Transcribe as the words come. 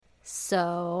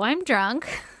So I'm drunk.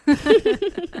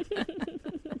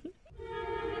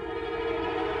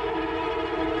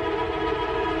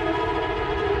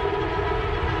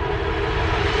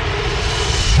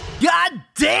 God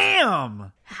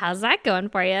damn! How's that going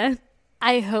for you?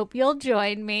 I hope you'll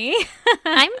join me.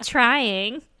 I'm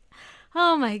trying.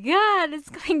 Oh my God, it's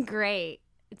going great.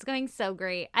 It's going so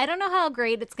great. I don't know how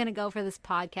great it's going to go for this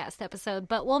podcast episode,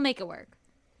 but we'll make it work.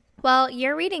 Well,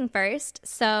 you're reading first,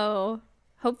 so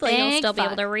hopefully you'll Thank still be fuck.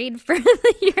 able to read for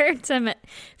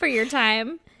your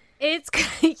time.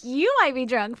 You might be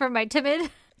drunk for my timid.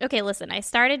 Okay, listen, I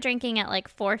started drinking at like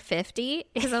 4:50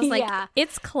 because I was like, Yeah.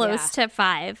 it's close to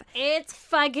 5. It's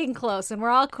fucking close, and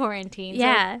we're all quarantined.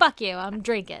 Yeah. So fuck you. I'm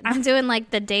drinking. I'm doing like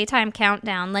the daytime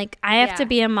countdown. Like I have to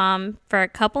be a mom for a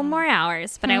couple more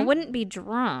hours, but I wouldn't be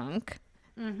drunk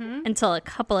until a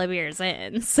couple of years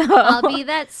in. So I'll be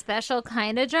that special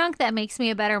kind of drunk that makes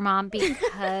me a better mom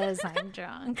because I'm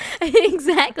drunk.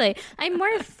 Exactly. I'm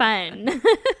more fun.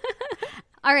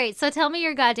 All right, so tell me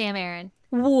your goddamn errand.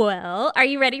 Well, are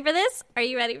you ready for this?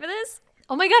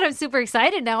 Oh my God, I'm super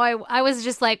excited now. I was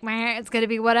just like, meh, it's going to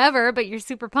be whatever, but you're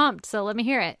super pumped, so let me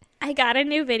hear it. I got a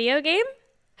new video game.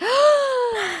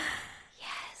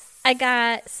 Yes. I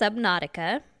got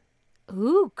Subnautica.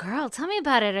 Ooh, girl, tell me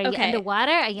about it. Are you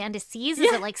underwater? Are you under seas?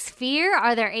 Is it like Sphere?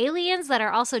 Are there aliens that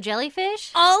are also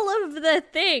jellyfish? All of the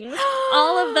things.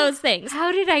 All of those things.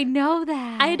 How did I know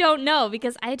that? I don't know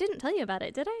because I didn't tell you about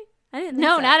it, did I? I didn't think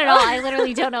No, so. not at all. I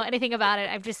literally don't know anything about it.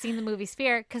 I've just seen the movie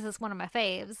Sphere because it's one of my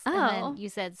faves. Oh. And then you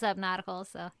said subnautical,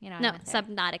 so, you know. No,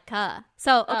 Subnautica.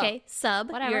 So, okay,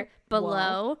 Whatever. you're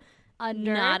below,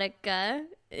 Under. Nautica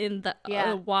in the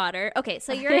Yeah. water. Okay,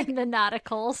 so you're In the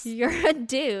nauticals. you're a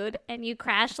dude and you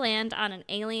crash land on an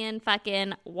alien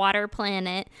fucking water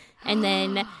planet, and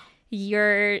then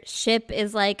your ship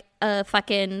is like a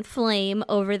fucking flame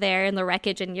over there in the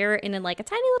wreckage, and you're in like a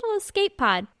tiny little escape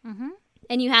pod. Mm-hmm.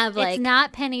 And you have like... It's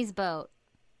not Penny's boat.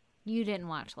 You didn't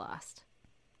watch Lost.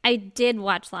 I did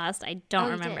watch Lost. I don't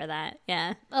you remember did? that.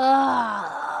 Yeah.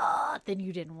 Then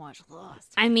you didn't watch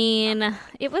Lost. I mean,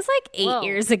 it was like 8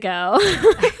 years ago.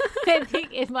 I think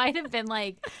it might have been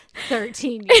like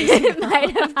 13 years ago. It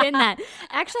might have been that.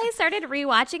 Actually, I started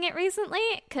rewatching it recently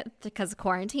because of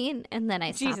quarantine, and then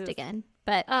I stopped Jesus. again.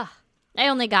 But Ugh. I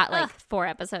only got like 4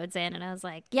 episodes in, and I was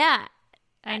like, yeah,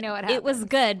 I know what it was happens.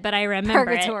 good, but I remember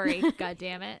Purgatory. it. God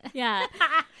damn it. Yeah.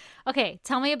 Okay,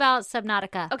 tell me about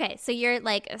Subnautica. Okay, so you're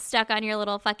like stuck on your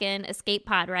little fucking escape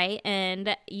pod, right?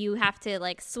 And you have to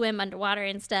like swim underwater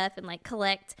and stuff and like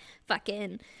collect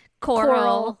fucking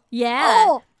coral. Yeah.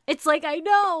 Oh, it's like I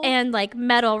know. And like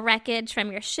metal wreckage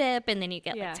from your ship, and then you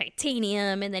get Yeah. like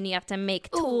titanium, and then you have to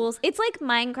make tools. It's like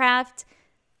Minecraft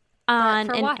on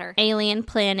for an water. alien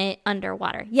planet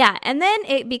underwater. Yeah, and then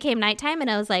it became nighttime, and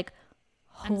I was like,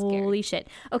 I'm scared. holy shit.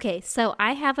 Okay, so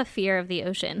I have a fear of the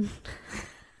ocean.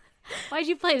 Why'd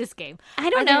you play this game? I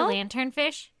don't Are know. there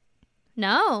lanternfish?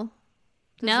 No.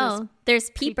 Those No, there's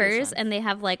creepy peepers, ones. and they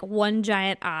have like one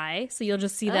giant eye, so you'll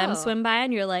just see them Oh. swim by,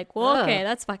 and you're like, well, Ugh. okay,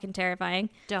 that's fucking terrifying.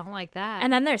 Don't like that.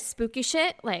 And then there's spooky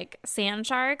shit like sand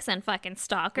sharks and fucking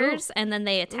stalkers, and then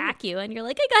they attack you, and you're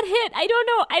like, I got hit. I don't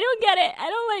know. I don't get it. I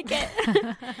don't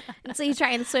like it. And so you try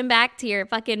and swim back to your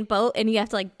fucking boat, and you have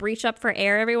to like breach up for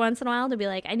air every once in a while to be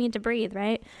like, I need to breathe,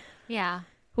 right? yeah.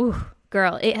 Ooh,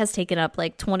 girl, it has taken up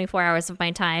like 24 hours of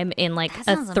my time in like That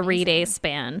a sounds 3-day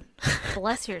span.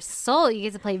 Bless your soul. You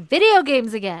get to play video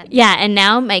games again. Yeah, and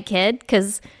now my kid,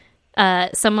 because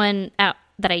someone out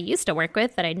that I used to work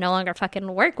with that I no longer fucking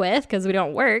work with because we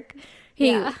don't work,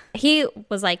 he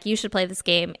was like, you should play this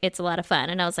game. It's a lot of fun.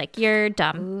 And I was like, you're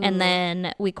dumb. Ooh. And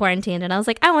then we quarantined, and I was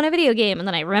like, I want a video game. And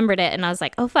then I remembered it, and I was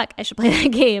like, oh fuck, I should play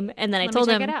that game. And then I told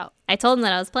him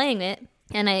that I was playing it.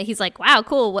 And he's like, wow,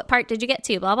 cool. What part did you get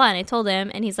to? Blah, blah. And I told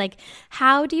him, and he's like,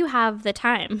 how do you have the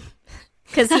time?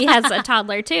 Because he has a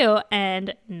toddler too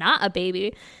and not a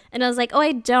baby. And I was like, oh,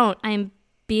 I don't. I'm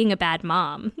being a bad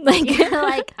mom.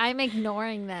 Like I'm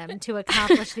ignoring them to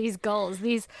accomplish these goals,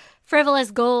 these frivolous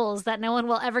goals that no one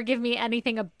will ever give me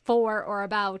anything for or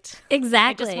about.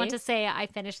 Exactly. I just want to say I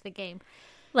finished the game.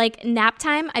 Like nap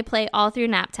time, I play all through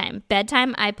nap time.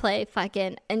 Bedtime, I play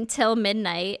fucking until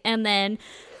midnight. And then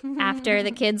after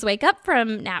the kids wake up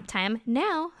from nap time,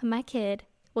 now my kid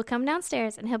will come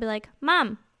downstairs and he'll be like,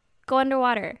 Mom, go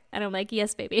underwater. And I'm like,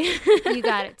 yes, baby. You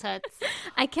got it, Toots.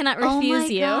 I cannot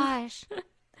refuse you. Oh my gosh.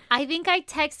 I think I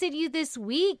texted you this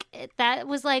week. That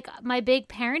was like my big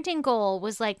parenting goal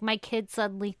was like my kid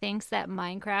suddenly thinks that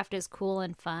Minecraft is cool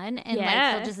and fun. And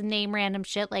like he'll just name random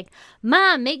shit like,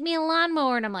 Mom, make me a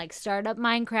lawnmower. And I'm like, start up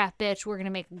Minecraft, bitch. We're going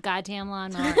to make a goddamn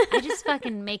lawnmower. I just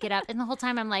fucking make it up. And the whole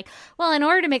time I'm like, well, in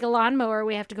order to make a lawnmower,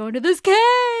 we have to go into this cave.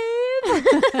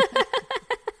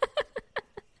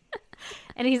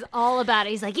 And he's all about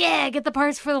it. He's like, yeah, get the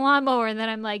parts for the lawnmower. And then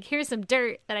I'm like, here's some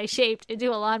dirt that I shaped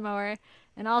into a lawnmower.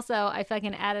 And also, I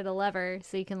fucking added a lever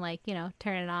so you can, like, you know,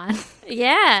 turn it on.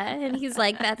 Yeah. And he's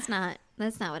like, that's not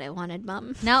what I wanted,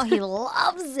 Mom. No, he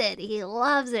loves it. He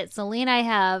loves it. So Lee and I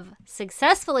have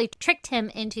successfully tricked him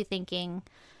into thinking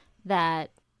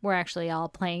that we're actually all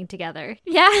playing together.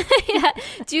 Yeah. Yeah.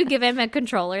 Do you give him a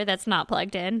controller that's not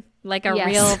plugged in? Like a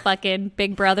real fucking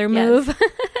Big Brother move?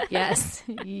 Yes.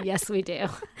 Yes, we do.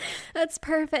 That's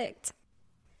perfect.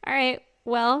 All right.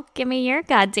 Well, give me your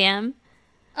goddamn.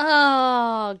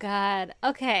 Oh, God.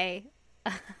 Okay.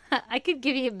 I could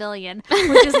give you 1 million,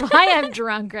 which is why I'm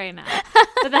drunk right now.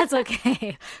 But that's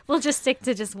okay. We'll just stick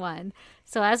to just one.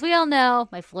 So as we all know,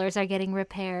 my floors are getting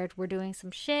repaired. We're doing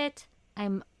some shit.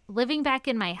 I'm living back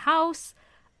in my house.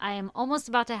 I am almost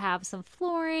about to have some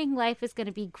flooring. Life is going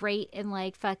to be great in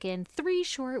like fucking 3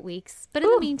 short weeks. But in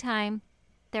the meantime,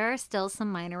 there are still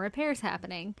some minor repairs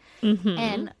happening. Mm-hmm.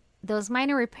 And those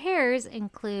minor repairs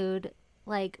include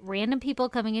like random people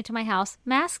coming into my house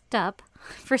masked up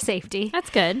for safety. That's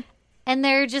good. And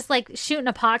they're just like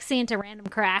shooting epoxy into random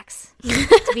cracks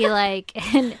to be like,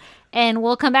 and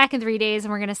we'll come back in 3 days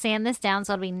and we're going to sand this down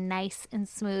so it'll be nice and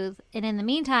smooth. And in the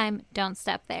meantime, don't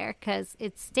step there because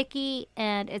it's sticky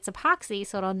and it's epoxy,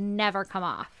 so it'll never come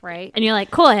off, right? And you're like,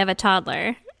 cool, I have a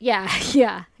toddler. Yeah.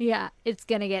 It's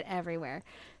going to get everywhere.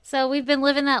 So we've been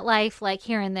living that life like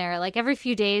here and there. Like every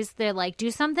few days, they're like, do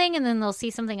something, and then they'll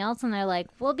see something else, and they're like,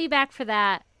 we'll be back for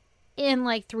that in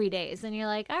like 3 days. And you're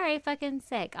like, all right, fucking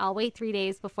sick. I'll wait 3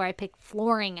 days before I pick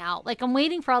flooring out. Like I'm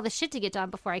waiting for all the shit to get done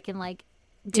before I can like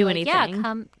do like, anything.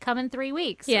 Yeah, come in 3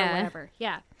 weeks or whatever.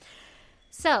 Yeah.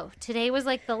 So today was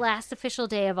like the last official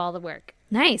day of all the work.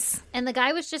 Nice. And the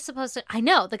guy was just supposed to,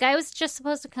 the guy was just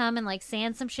supposed to come and like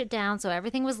sand some shit down so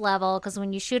everything was level. Because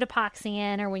when you shoot epoxy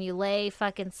in or when you lay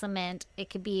fucking cement, it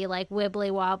could be like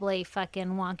wibbly wobbly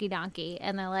fucking wonky donkey.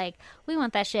 And they're like, we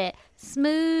want that shit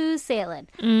smooth sailing.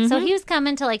 Mm-hmm. So he was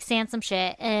coming to like sand some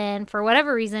shit. And for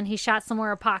whatever reason, he shot some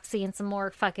more epoxy and some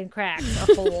more fucking cracks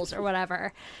or holes or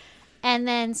whatever. And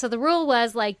then, so the rule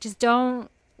was like, just don't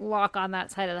walk on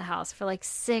that side of the house for like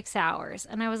 6 hours.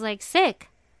 And I was like, sick.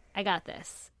 I got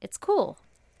this. It's cool.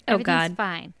 Oh, God.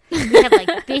 Fine. We had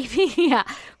like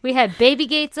we had baby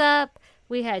gates up.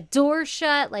 We had doors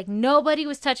shut. Like nobody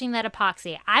was touching that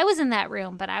epoxy. I was in that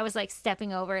room, but I was like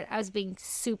stepping over it. I was being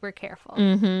super careful.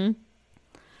 Mm-hmm.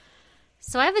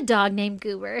 So I have a dog named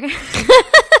Goober.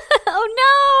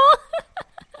 Oh,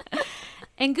 no.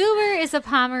 And Goober is a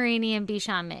Pomeranian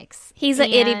Bichon mix. He's an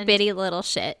itty bitty little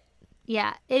shit.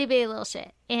 Yeah, itty bitty little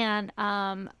shit. And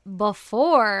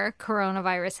before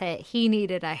coronavirus hit, he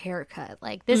needed a haircut.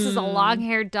 Like, this is a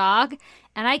long-haired dog,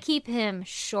 and I keep him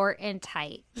short and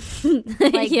tight.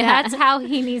 Like, that's how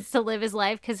he needs to live his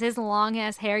life, because his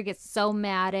long-ass hair gets so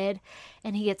matted,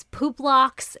 and he gets poop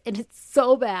locks, and it's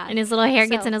so bad. And his little hair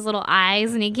gets in his little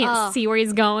eyes, and he can't see where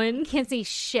he's going. Can't see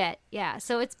shit. Yeah,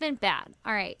 so it's been bad.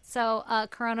 All right, so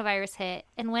coronavirus hit,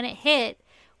 and when it hit,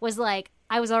 was like,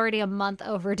 I was already a month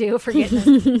overdue for getting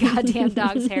this goddamn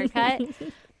dog's haircut.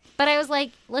 But I was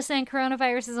like, listen,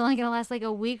 coronavirus is only going to last like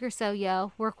a week or so,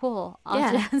 yo. We're cool.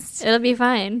 It'll be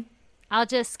fine. I'll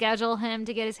just schedule him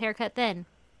to get his haircut then.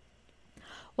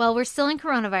 Well, we're still in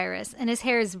coronavirus, and his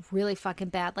hair is really fucking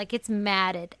bad. Like, it's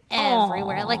matted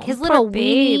everywhere. Like, his little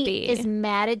weenie is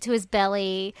matted to his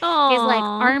belly. Aww. His, like,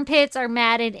 armpits are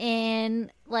matted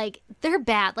in. Like, they're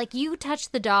bad. Like, you touch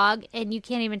the dog, and you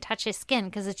can't even touch his skin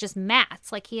because it's just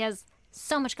mats. Like, he has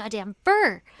so much goddamn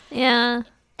fur. Yeah.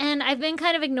 And I've been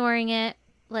kind of ignoring it.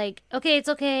 Like, okay, it's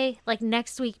okay. Like,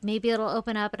 next week, maybe it'll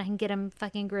open up, and I can get him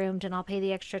fucking groomed, and I'll pay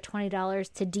the extra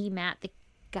 $20 to demat the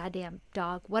goddamn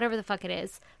dog, whatever the fuck it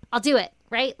is. I'll do it,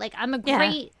 right? Like, I'm a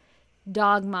great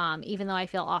dog mom, even though I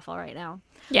feel awful right now.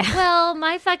 Yeah. Well,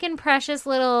 my fucking precious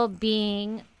little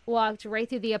being walked right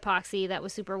through the epoxy that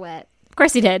was super wet. Of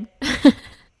course he did.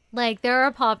 Like, there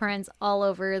are paw prints all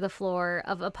over the floor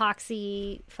of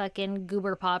epoxy fucking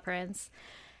Goober paw prints.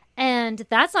 And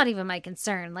that's not even my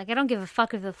concern. Like, I don't give a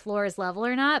fuck if the floor is level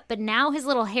or not. But now his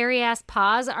little hairy-ass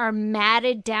paws are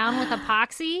matted down with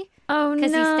epoxy. Oh, no.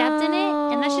 Because he stepped in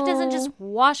it. And that shit doesn't just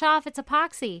wash off. It's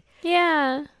epoxy.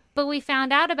 Yeah. But we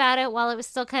found out about it while it was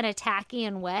still kind of tacky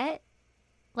and wet.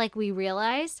 like we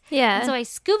realized. Yeah. And so I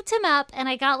scooped him up and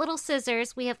I got little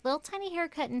scissors. We have little tiny hair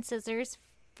cutting scissors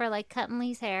for like cutting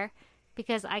Lee's hair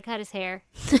because I cut his hair.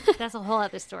 That's a whole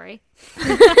other story.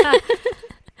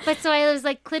 But so I was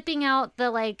like clipping out the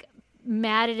like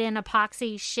matted in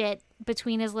epoxy shit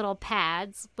between his little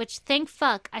pads, which thank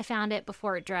fuck I found it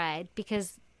before it dried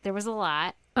because there was a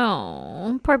lot.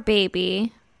 Oh, poor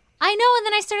baby. I know, and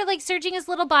then I started like searching his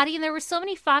little body, and there were so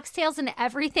many foxtails and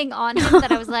everything on him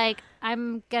that I was like,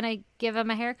 I'm gonna give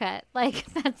him a haircut. Like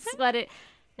that's what it.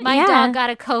 My dog got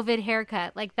a COVID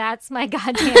haircut. Like that's my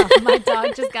goddamn. My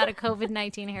dog just got a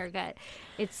COVID-19 haircut.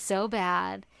 It's so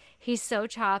bad. He's so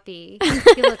choppy.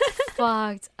 He looks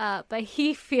fucked up, but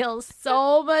he feels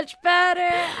so much better.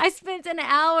 I spent an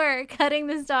hour cutting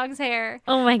this dog's hair.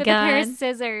 Oh my with a pair of God.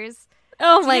 scissors.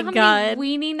 Oh Do my you know how many God.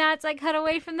 weenie nuts I cut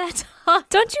away from that dog?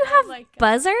 Don't you have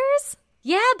buzzers?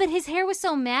 Yeah, but his hair was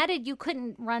so matted, you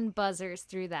couldn't run buzzers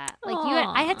through that. Like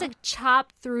I had to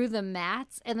chop through the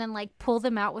mats and then like pull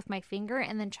them out with my finger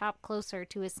and then chop closer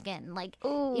to his skin. Like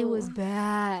it was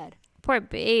bad. Poor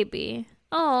baby.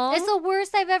 Oh, It's the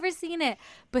worst I've ever seen it.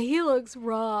 But he looks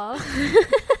raw.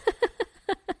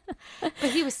 But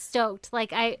he was stoked.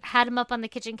 Like I had him up on the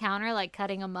kitchen counter, like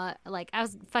cutting him up. Like I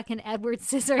was fucking Edward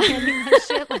Scissorhanding that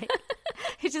shit. Like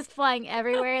it's just flying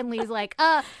everywhere. And Lee's like,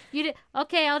 you did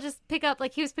okay. I'll just pick up.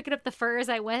 Like he was picking up the fur as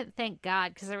I went. Thank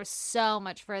God, because there was so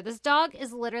much fur. This dog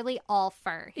is literally all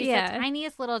fur. He's the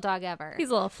tiniest little dog ever. he's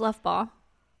a little fluff ball.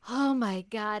 Oh my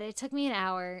God. It took me an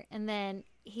hour. And then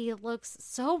he looks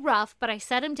so rough, but I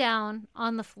set him down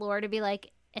on the floor to be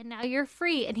like, and now you're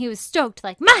free. And he was stoked,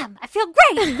 like, Mom, I feel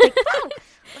great. Like, woo,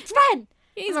 let's run.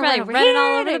 He's I'm probably over running here,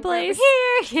 all over the and place.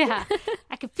 Here. Yeah.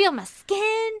 I can feel my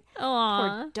skin.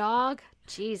 Aw, Poor dog.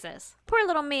 Jesus. poor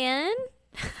little man.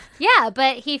 Yeah,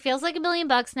 but he feels like $1 million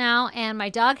now, and my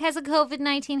dog has a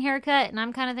COVID-19 haircut, and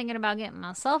I'm kind of thinking about getting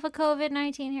myself a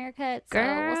COVID-19 haircut. So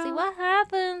we'll see Girl. what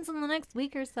happens in the next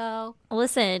week or so.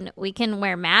 Listen, we can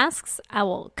wear masks. I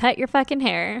will cut your fucking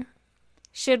hair.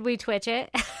 Should we Twitch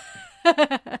it?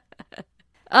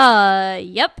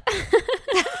 Yep.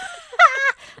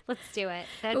 Let's do it.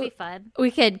 That'd be fun.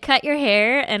 We could cut your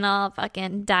hair and I'll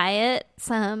fucking dye it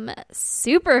some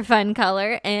super fun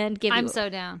color and give you. I'm so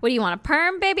down. What do you want, a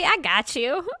perm, baby? I got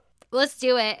you. Let's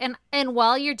do it. And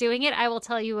while you're doing it, I will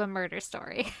tell you a murder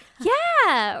story.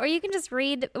 Yeah. Or you can just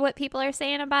read what people are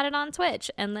saying about it on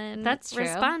Twitch and then That's true.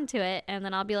 respond to it. And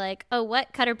then I'll be like, oh,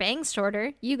 what? Cut her bangs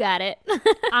shorter. You got it.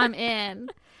 I'm in.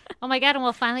 Oh my God, and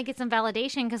we'll finally get some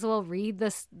validation because we'll read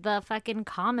the fucking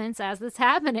comments as it's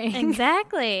happening.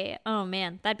 Exactly. Oh,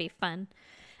 man. That'd be fun.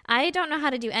 I don't know how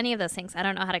to do any of those things. I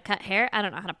don't know how to cut hair. I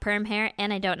don't know how to perm hair.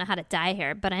 And I don't know how to dye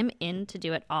hair. But I'm in to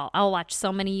do it all. I'll watch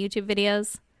so many YouTube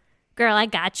videos. Girl, I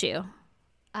got you.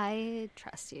 I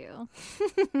trust you.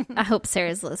 I hope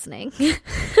Sarah's listening.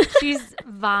 She's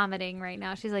vomiting right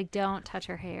now. She's like, don't touch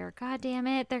her hair. God damn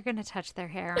it. They're going to touch their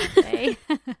hair, aren't they?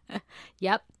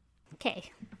 Yep.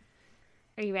 Okay.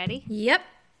 Are you ready? Yep.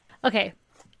 Okay.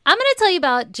 I'm going to tell you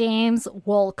about James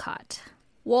Wolcott.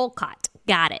 Wolcott.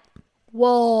 Got it.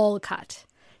 Wolcott.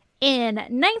 In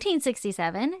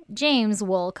 1967, James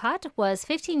Wolcott was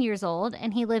 15 years old,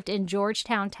 and he lived in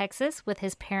Georgetown, Texas, with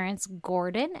his parents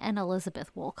Gordon and Elizabeth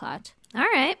Wolcott. All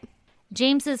right.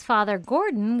 James's father,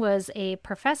 Gordon, was a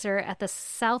professor at the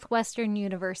Southwestern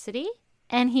University,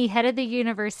 and he headed the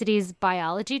university's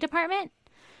biology department.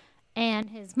 And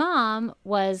his mom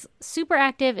was super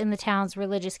active in the town's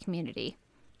religious community.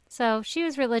 So she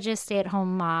was religious,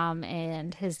 stay-at-home mom,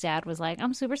 and his dad was like,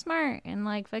 I'm super smart in,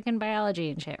 like, fucking biology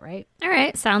and shit, right? All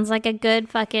right. Sounds like a good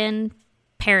fucking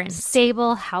parent.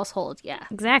 Stable household, yeah.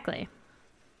 Exactly.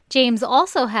 James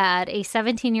also had a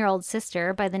 17-year-old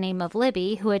sister by the name of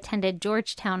Libby who attended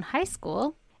Georgetown High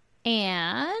School.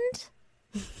 And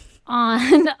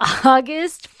on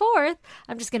August 4th,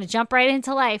 I'm just going to jump right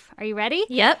into life. Are you ready?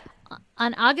 Yep.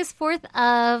 On August 4th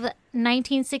of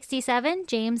 1967,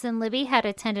 James and Libby had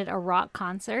attended a rock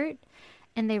concert,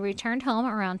 and they returned home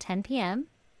around 10 p.m.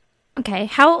 Okay.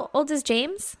 How old is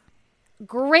James?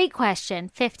 Great question.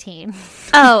 15.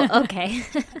 Oh, okay.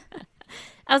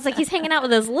 I was like, he's hanging out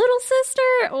with his little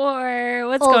sister, or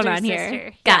what's going on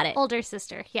here? Got it. Older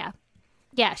sister, yeah.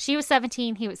 Yeah, she was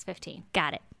 17, he was 15.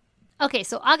 Got it. Okay,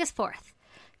 so August 4th.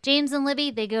 James and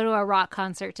Libby, they go to a rock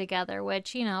concert together,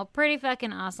 which, you know, pretty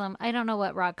fucking awesome. I don't know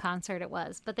what rock concert it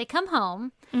was, but they come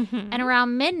home, and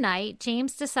around midnight,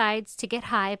 James decides to get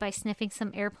high by sniffing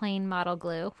some airplane model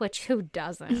glue, which who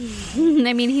doesn't?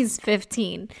 I mean, he's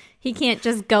 15. He can't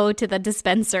just go to the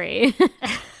dispensary.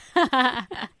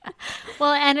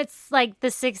 Well, and it's like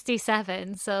the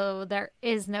 67, so there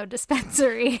is no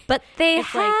dispensary. But they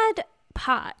It's like- had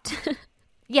pot.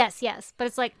 Yes, but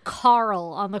it's like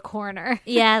Carl on the corner.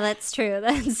 Yeah, that's true.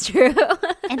 That's true.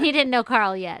 And he didn't know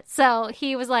Carl yet. So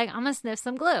he was like, I'm going to sniff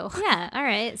some glue. Yeah, all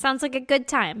right. Sounds like a good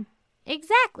time.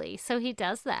 Exactly. So he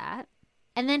does that.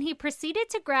 And then he proceeded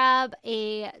to grab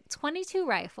a .22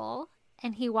 rifle,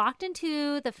 and he walked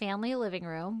into the family living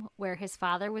room where his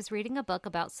father was reading a book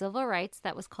about civil rights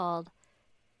that was called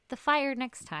The Fire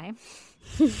Next Time.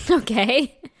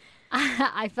 Okay.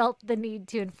 I felt the need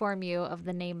to inform you of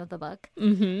the name of the book.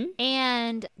 Mm-hmm.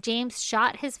 And James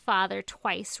shot his father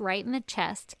twice right in the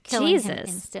chest, killing him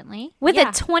instantly. With a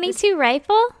 .22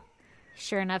 rifle?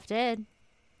 Sure enough did.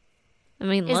 I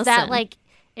mean, Is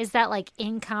that like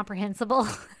incomprehensible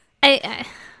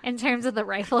in terms of the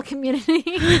rifle community?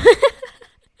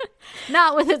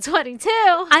 Not with a .22.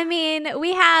 I mean,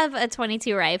 we have a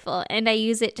 .22 rifle, and I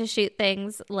use it to shoot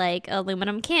things like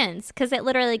aluminum cans because it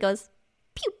literally goes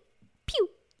pew, pew.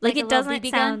 Like it doesn't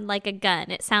sound like a gun.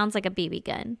 It sounds like a BB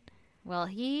gun. Well,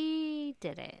 he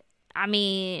did it. I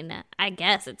mean, I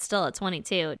guess it's still a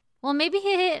 .22. Well, maybe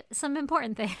he hit some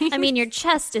important things. I mean, your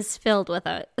chest is filled with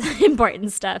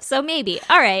important stuff, so maybe.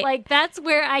 All right. Like, that's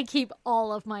where I keep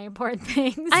all of my important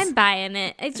things. I'm buying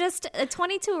it. It's just a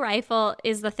 .22 rifle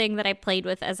is the thing that I played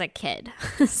with as a kid.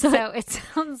 So it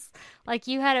sounds like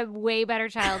you had a way better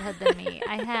childhood than me.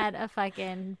 I had a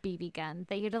fucking BB gun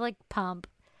that you had to, like, pump.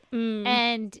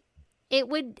 And it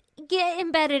would get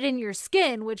embedded in your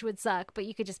skin, which would suck, but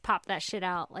you could just pop that shit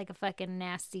out like a fucking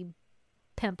nasty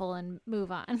pimple and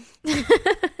move on.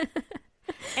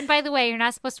 And by the way, you're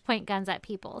not supposed to point guns at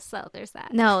people, so there's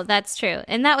that. No, that's true.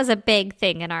 And that was a big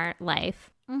thing in our life.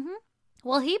 Mm-hmm.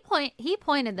 Well, he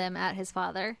pointed them at his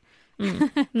father.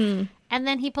 And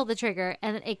then he pulled the trigger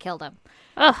and it killed him.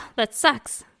 Oh, that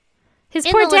sucks. His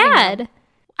poor dad.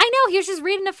 I know, he was just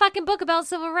reading a fucking book about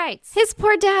civil rights. His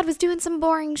poor dad was doing some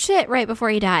boring shit right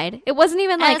before he died. It wasn't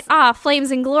even like,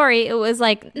 flames and glory. It was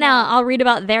like, no, I'll read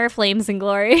about their flames and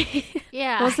glory.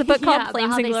 Yeah. What's the book called?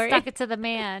 Flames and Glory? They stuck it to the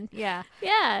man. Yeah.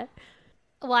 Yeah.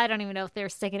 Well, I don't even know if they were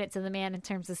sticking it to the man in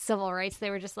terms of civil rights. They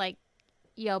were just like,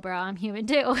 yo, bro, I'm human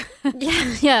too.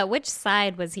 Yeah. Which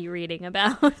side was he reading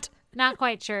about? Not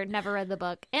quite sure. Never read the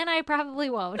book. And I probably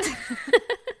won't.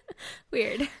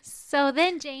 Weird. So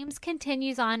then James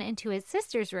continues on into his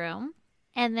sister's room,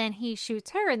 and then he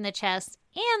shoots her in the chest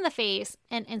and the face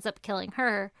and ends up killing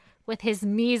her with his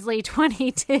measly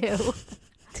 .22.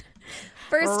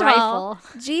 First of all,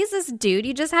 Jesus, dude,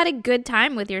 you just had a good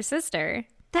time with your sister.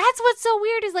 That's what's so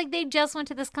weird is like they just went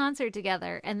to this concert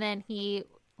together, and then he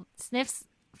sniffs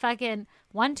fucking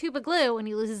one tube of glue and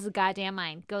he loses his goddamn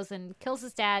mind. Goes and kills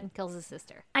his dad and kills his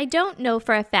sister. I don't know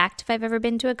for a fact if I've ever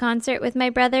been to a concert with my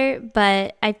brother,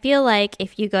 but I feel like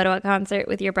if you go to a concert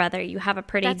with your brother, you have a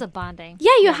pretty... That's a bonding.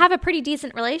 Yeah, you have a pretty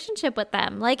decent relationship with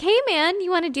them. Like, hey man, you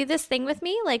want to do this thing with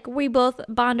me? Like, we both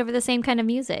bond over the same kind of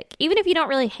music. Even if you don't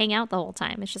really hang out the whole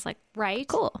time. It's just like, right?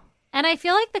 Cool. And I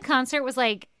feel like the concert was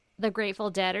like the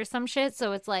Grateful Dead or some shit,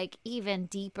 so it's like even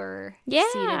deeper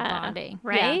seated bonding.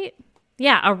 Right?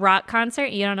 Yeah, a rock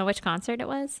concert. You don't know which concert it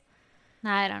was?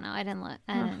 I don't know. I didn't look.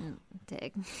 I didn't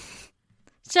dig.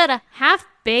 Shoulda.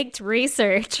 Half-baked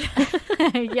research.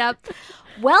 Yep.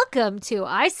 Welcome to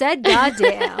I Said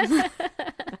Goddamn.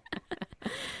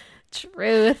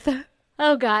 Truth.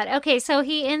 Oh, God. Okay, so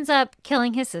he ends up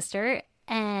killing his sister,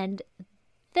 and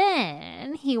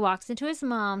then he walks into his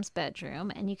mom's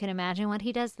bedroom, and you can imagine what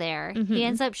he does there. Mm-hmm. He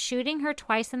ends up shooting her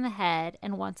twice in the head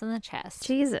and once in the chest.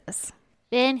 Jesus.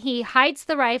 Then he hides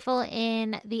the rifle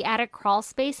in the attic crawl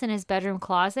space in his bedroom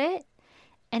closet,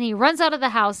 and he runs out of the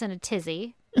house in a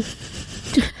tizzy.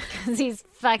 Because he's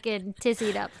fucking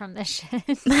tizzied up from this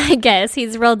shit. I guess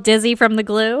he's real dizzy from the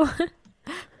glue.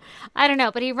 I don't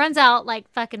know, but he runs out like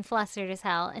fucking flustered as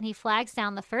hell, and he flags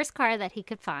down the first car that he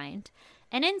could find.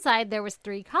 And inside there was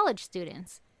 3 college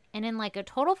students. And in like a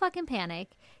total fucking panic,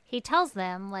 he tells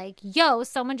them like, yo,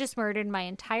 someone just murdered my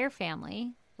entire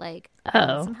family. Like,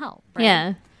 I need some help, right?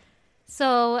 Yeah.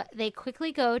 So they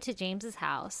quickly go to James's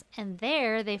house, and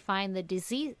there they find the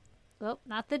disease. Well,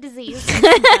 not the disease.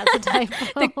 That's a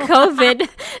typo.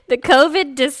 the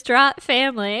COVID distraught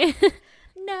family.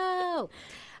 No.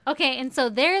 Okay, and so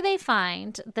there they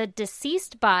find the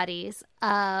deceased bodies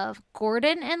of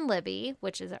Gordon and Libby,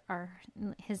 which is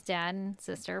his dad and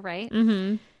sister, right?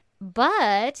 Mm-hmm.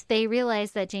 But they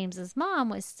realize that James's mom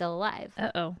was still alive.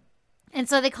 Uh-oh. And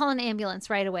so they call an ambulance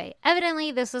right away.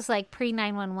 Evidently, this was like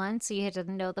pre-911, so you had to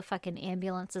know the fucking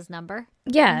ambulance's number.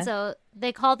 Yeah. And so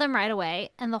they called them right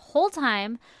away. And the whole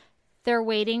time, they're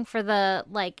waiting for the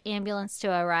like ambulance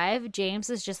to arrive, James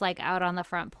is just like out on the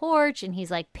front porch and he's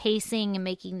like pacing and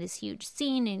making this huge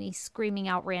scene and he's screaming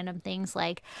out random things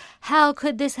like, how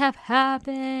could this have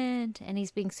happened? And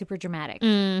he's being super dramatic.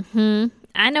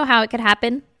 I know how it could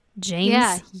happen. James.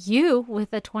 Yeah, you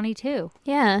with a 22.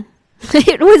 Yeah.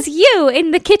 It was you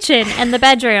in the kitchen and the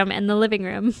bedroom and the living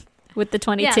room with the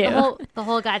 22. Yeah, the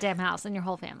whole goddamn house and your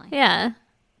whole family. Yeah.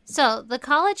 So the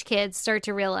college kids start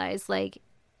to realize, like,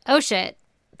 oh shit,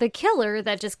 the killer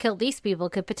that just killed these people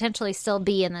could potentially still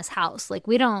be in this house. Like,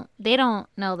 they don't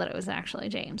know that it was actually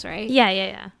James, right?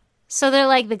 Yeah. So they're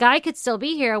like, the guy could still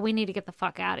be here. We need to get the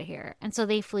fuck out of here. And so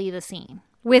they flee the scene.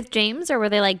 With James, or were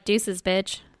they like, deuces,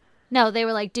 bitch? No, they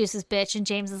were like, deuces, bitch. And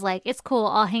James is like, it's cool.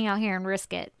 I'll hang out here and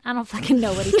risk it. I don't fucking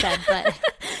know what he said, but...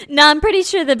 No, I'm pretty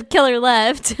sure the killer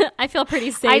left. I feel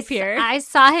pretty safe here. I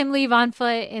saw him leave on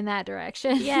foot in that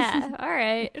direction. Yeah, all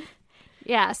right.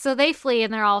 Yeah, so they flee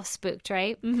and they're all spooked,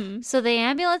 right? Mm-hmm. So the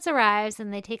ambulance arrives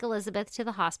and they take Elizabeth to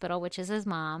the hospital, which is his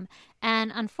mom.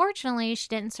 And unfortunately, she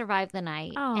didn't survive the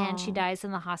night and she dies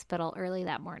in the hospital early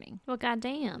that morning. Well,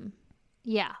 goddamn.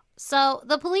 Yeah. So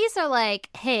the police are like,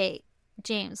 hey,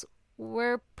 James,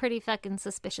 we're pretty fucking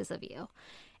suspicious of you.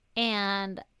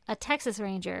 And a Texas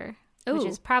Ranger, which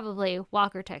is probably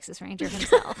Walker Texas Ranger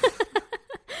himself.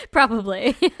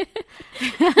 Probably.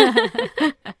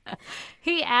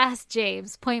 He asked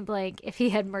James point blank if he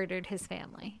had murdered his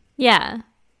family. Yeah.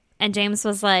 And James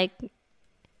was like,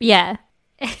 yeah.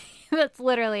 That's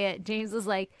literally it. James was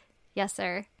like, yes,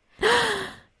 sir.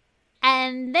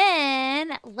 And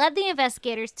then led the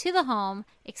investigators to the home,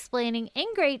 explaining in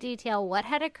great detail what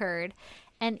had occurred,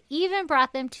 and even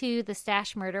brought them to the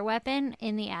stashed murder weapon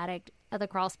in the attic of the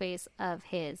crawl space of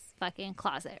his fucking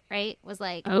closet, right? Was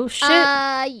like, oh,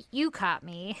 shit. You caught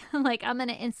me. Like, I'm going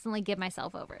to instantly give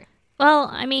myself over. Well,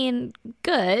 I mean,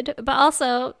 good, but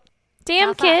also,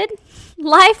 damn kid,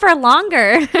 lie for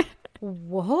longer.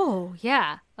 Whoa,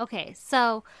 yeah. Okay,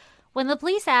 so when the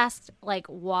police asked, like,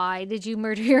 why did you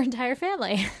murder your entire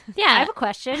family? Yeah. I have a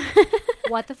question.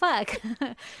 What the fuck?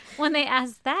 When they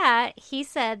asked that, he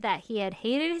said that he had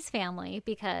hated his family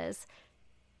because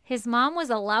his mom was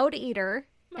a loud eater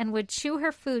and would chew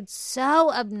her food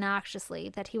so obnoxiously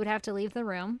that he would have to leave the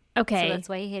room. Okay. So that's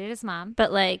why he hated his mom.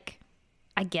 But, like,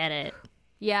 I get it.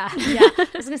 Yeah. I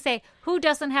was going to say, who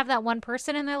doesn't have that one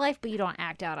person in their life, but you don't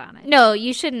act out on it? No,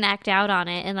 you shouldn't act out on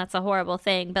it, and that's a horrible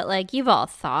thing. But, like, you've all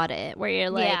thought it, where you're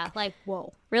like... Yeah, like,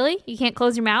 whoa. Really? You can't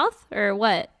close your mouth? Or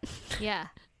what? Yeah.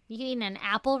 You eating an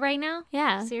apple right now?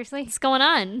 Yeah. Seriously? What's going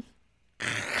on?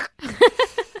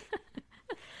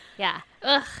 Yeah.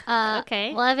 Ugh.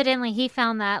 Okay. Well, evidently he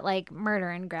found that, like,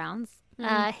 murdering grounds.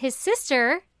 His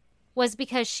sister was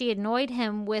because she annoyed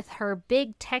him with her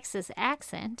big Texas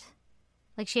accent.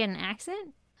 Like, she had an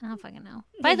accent? I don't fucking know.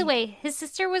 By the way, his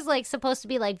sister was, like, supposed to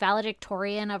be, like,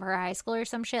 valedictorian of her high school or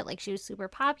some shit. Like, she was super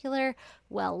popular,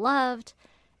 well-loved,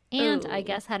 and I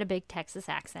guess had a big Texas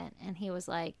accent. And he was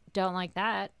like, don't like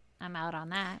that. I'm out on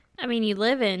that. I mean, you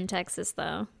live in Texas,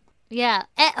 though. Yeah.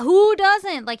 Who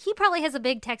doesn't? Like, he probably has a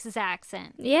big Texas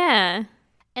accent. Yeah.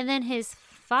 And then his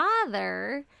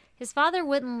father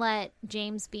wouldn't let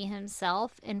James be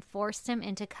himself and forced him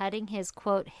into cutting his,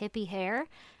 quote, hippie hair.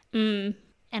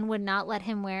 And would not let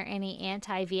him wear any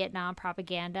anti-Vietnam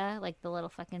propaganda, like the little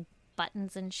fucking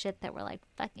buttons and shit that were like,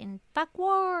 fucking fuck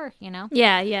war, you know?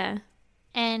 Yeah.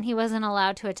 And he wasn't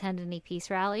allowed to attend any peace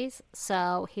rallies.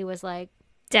 So he was like,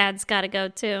 Dad's got to go,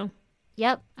 too.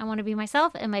 Yep, I want to be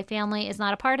myself, and my family is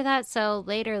not a part of that, so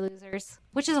later, losers.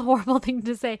 Which is a horrible thing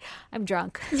to say. I'm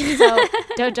drunk, so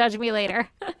don't judge me later.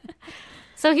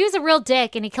 So he was a real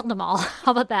dick, and he killed them all.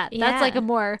 How about that? Yeah. That's like a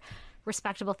more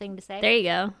respectable thing to say. There you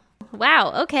go.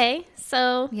 Wow, okay.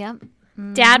 So Yep.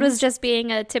 Dad was just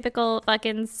being a typical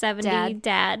fucking 70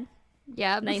 dad.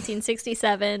 Yep.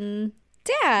 1967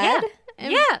 dad.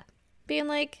 And Yeah. being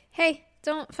like, hey,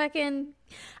 don't fucking...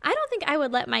 I don't think I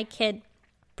would let my kid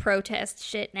protest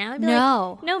shit now. I'd be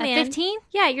No. like, no, At man. 15?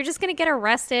 Yeah, you're just going to get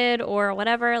arrested or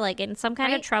whatever, like in some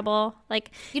kind of Right. trouble.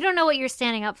 Like, You don't know what you're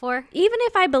standing up for? even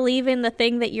if I believe in the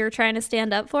thing that you're trying to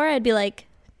stand up for, I'd be like,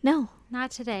 no.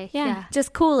 Not today. Yeah,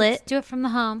 just cool it. Do it from the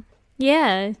home.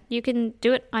 Yeah, you can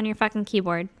do it on your fucking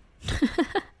keyboard.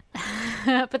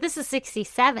 But this is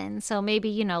 67, so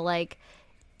maybe, like,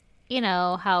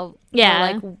 how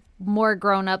Yeah. they're, like, more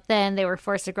grown up then. They were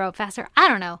forced to grow up faster. I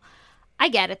don't know. I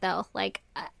get it, though. Like,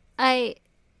 I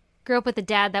grew up with a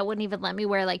dad that wouldn't even let me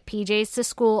wear, like, PJs to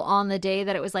school on the day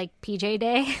that it was, like, PJ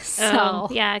day. So,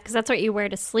 yeah, because that's what you wear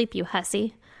to sleep, you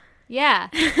hussy. yeah.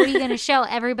 What are you going to show?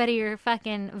 Everybody your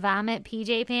fucking vomit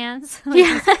PJ pants?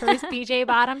 Like, these PJ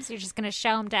bottoms? You're just going to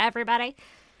show them to everybody?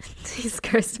 These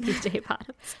cursed PJ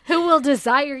bottoms. Who will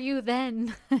desire you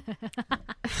then?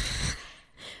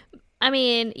 I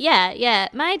mean, yeah.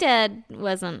 My dad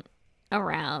wasn't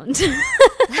around.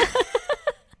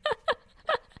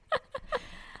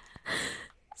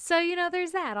 So,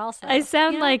 there's that also. I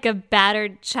sound like a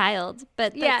battered child,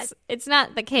 but it's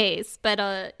not the case. But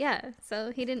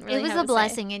so he didn't really It was have a to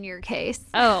blessing say. in your case.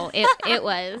 Oh, it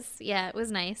was. Yeah, it was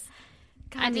nice.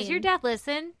 God, does your dad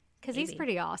listen? Because he's maybe.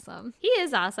 pretty awesome. He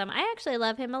is awesome. I actually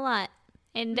love him a lot.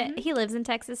 And he lives in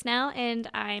Texas now, and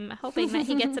I'm hoping that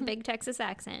he gets a big Texas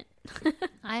accent.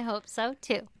 I hope so,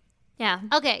 too. Yeah.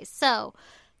 Okay, so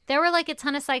there were like a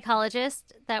ton of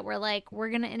psychologists that were like, we're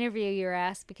going to interview your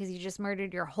ass because you just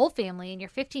murdered your whole family and you're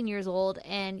 15 years old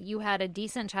and you had a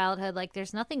decent childhood. Like,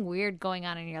 there's nothing weird going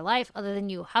on in your life other than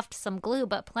you huffed some glue,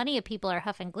 but plenty of people are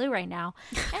huffing glue right now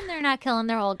and they're not killing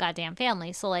their whole goddamn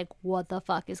family. So, like, what the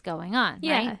fuck is going on,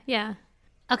 right? Yeah.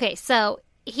 Okay, so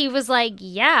he was like,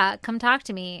 yeah, come talk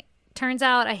to me. Turns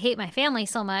out I hate my family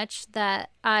so much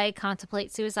that I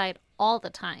contemplate suicide all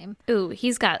the time. Ooh,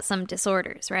 he's got some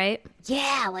disorders, right?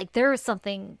 Yeah, like there was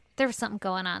something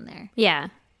going on there. Yeah.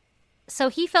 So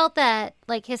he felt that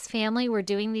like his family were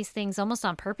doing these things almost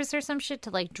on purpose or some shit to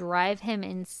like drive him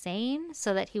insane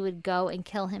so that he would go and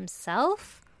kill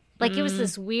himself. Like it was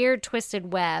this weird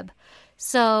twisted web.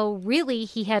 So really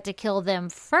he had to kill them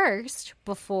first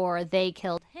before they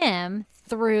killed him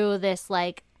through this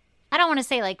like, I don't want to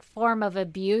say like form of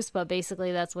abuse, but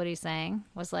basically that's what he's saying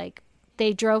was like,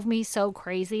 they drove me so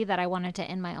crazy that I wanted to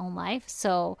end my own life.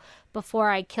 So before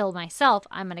I kill myself,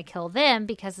 I'm going to kill them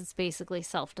because it's basically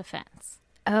self-defense.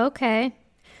 Okay.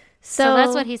 So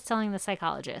that's what he's telling the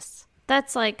psychologists.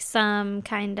 That's like some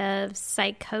kind of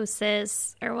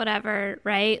psychosis or whatever,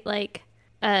 right? Like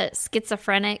a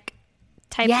schizophrenic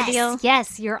type of deal.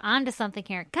 Yes, you're onto something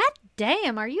here. God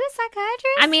damn, are you a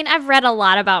psychiatrist? I mean, I've read a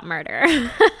lot about murder.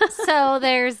 So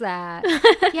there's that.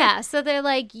 Yeah, so they're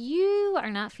like, you are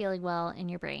not feeling well in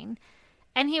your brain.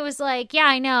 And he was like, yeah,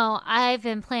 I know. I've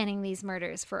been planning these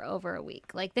murders for over a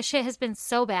week. Like, the shit has been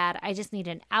so bad. I just need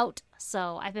an out.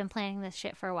 So I've been planning this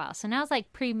shit for a while. So now it's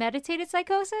like premeditated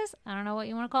psychosis. I don't know what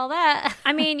you want to call that.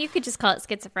 I mean, you could just call it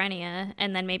schizophrenia.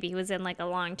 And then maybe he was in like a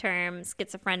long-term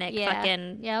schizophrenic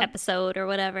episode or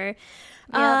whatever.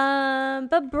 Yep.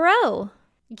 But bro,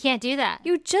 You can't do that.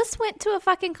 you just went to a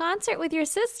fucking concert with your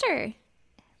sister.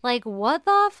 Like, what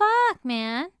the fuck,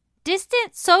 man?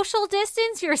 Social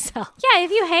distance yourself. Yeah,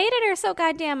 if you hated her so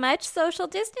goddamn much, social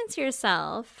distance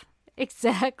yourself.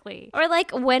 Exactly. Or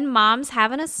like when mom's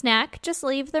having a snack, just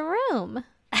leave the room.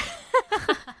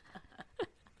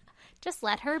 Just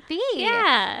let her be.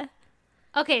 Yeah.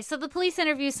 Okay, so the police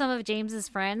interview some of James's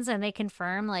friends and they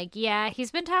confirm, like, yeah,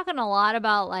 he's been talking a lot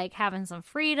about, like, having some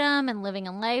freedom and living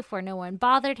a life where no one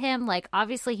bothered him. Like,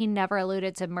 obviously he never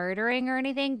alluded to murdering or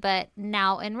anything, but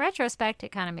now in retrospect,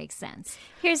 it kind of makes sense.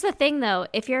 Here's the thing, though.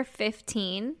 If you're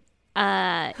 15...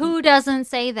 Who doesn't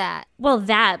say that? Well,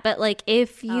 but like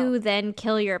if you then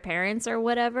kill your parents or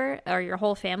whatever, or your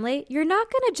whole family, you're not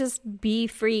gonna just be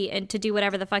free and to do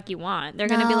whatever the fuck you want. They're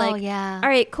gonna be like, yeah. All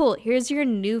right, cool, here's your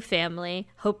new family,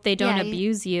 hope they don't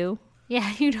abuse you. Yeah,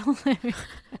 you don't live.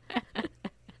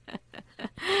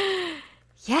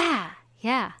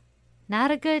 Yeah.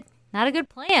 Not a good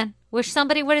plan. Wish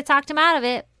somebody would have talked him out of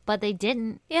it, but they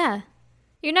didn't. Yeah,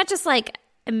 you're not just like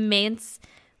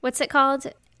what's it called,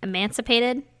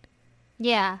 emancipated?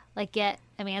 Yeah, like get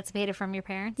emancipated from your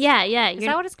parents. Yeah. Is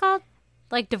that what it's called?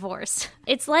 Like divorced.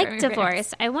 It's like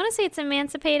divorce. I want to say it's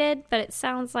emancipated, but it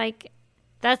sounds like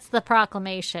that's the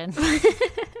proclamation.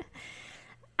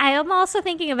 I am also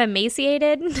thinking of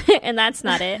emaciated, and that's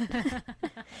not it.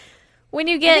 When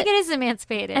you I think it is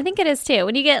emancipated. I think it is too.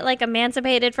 When you get like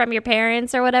emancipated from your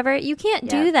parents or whatever, you can't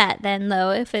do that then,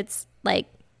 though, if it's like,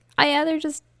 oh yeah, they're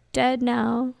just dead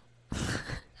now.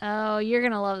 Oh, you're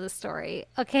going to love the story.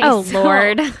 Okay. Oh,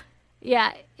 Lord.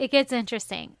 Yeah, it gets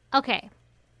interesting. Okay.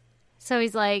 So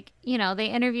he's like, they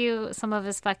interview some of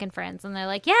his fucking friends and they're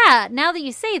like, yeah, now that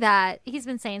you say that, he's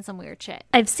been saying some weird shit.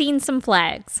 I've seen some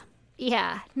flags.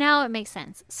 Yeah, now it makes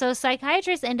sense. So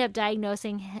psychiatrists end up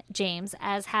diagnosing James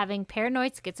as having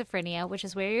paranoid schizophrenia, which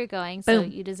is where you're going. So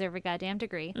you deserve a goddamn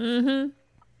degree. Mm-hmm.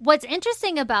 What's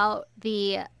interesting about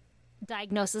the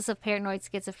diagnosis of paranoid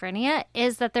schizophrenia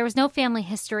is that there was no family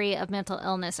history of mental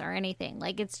illness or anything.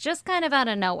 Like, it's just kind of out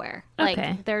of nowhere.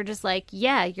 Like, they're just like,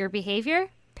 yeah, your behavior,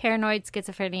 paranoid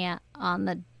schizophrenia on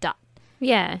the dot.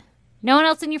 Yeah. No one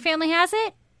else in your family has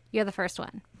it? You're the first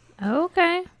one.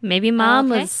 Okay. Maybe mom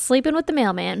was sleeping with the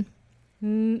mailman.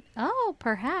 Oh,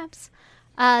 perhaps.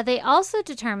 They also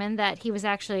determined that he was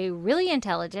actually really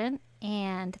intelligent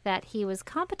and that he was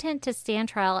competent to stand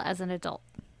trial as an adult.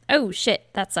 Oh, shit.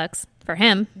 That sucks for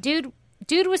him. Dude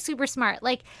was super smart.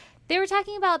 Like, they were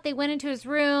talking about they went into his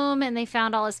room and they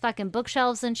found all his fucking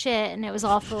bookshelves and shit, and it was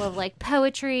all full of, like,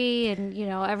 poetry and, you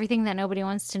know, everything that nobody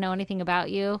wants to know anything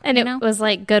about you. And you it know? was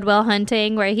like Goodwill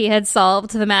Hunting where he had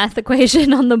solved the math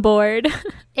equation on the board.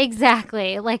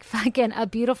 Exactly. Like, fucking A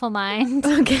Beautiful Mind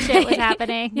shit was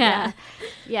happening. Yeah.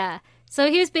 Yeah. So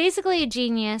he was basically a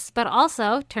genius, but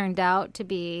also turned out to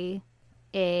be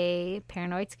a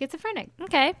paranoid schizophrenic.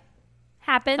 Okay.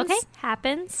 Happens. Okay.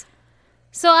 Happens.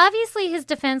 So obviously his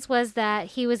defense was that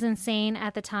he was insane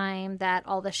at the time that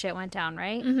all this shit went down,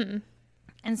 right? Mm-hmm.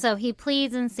 And so he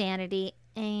pleads insanity,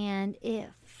 and it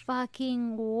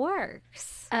fucking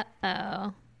works.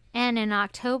 Uh-oh. And in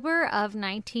October of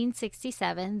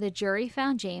 1967, the jury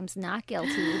found James not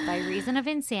guilty by reason of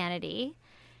insanity.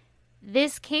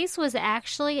 This case was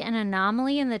actually an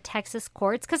anomaly in the Texas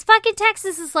courts, because fucking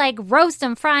Texas is like, roast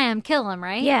him, fry him, kill him,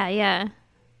 right? Yeah, yeah.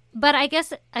 But I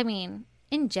guess, I mean,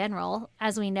 in general,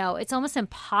 as we know, it's almost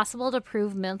impossible to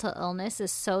prove mental illness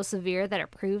is so severe that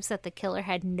it proves that the killer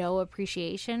had no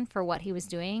appreciation for what he was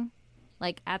doing,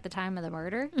 like, at the time of the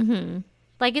murder. Mm-hmm.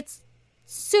 Like, it's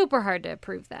super hard to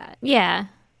prove that. Yeah.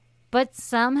 But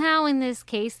somehow in this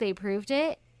case, they proved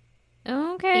it.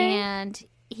 Okay. And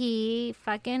he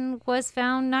fucking was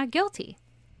found not guilty.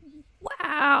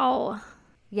 Wow.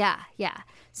 Yeah.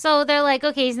 So they're like,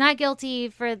 okay, he's not guilty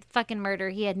for fucking murder.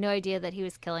 He had no idea that he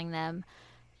was killing them,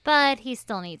 but he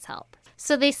still needs help.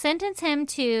 So they sentence him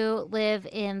to live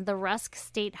in the Rusk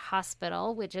State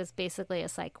Hospital, which is basically a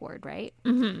psych ward, right?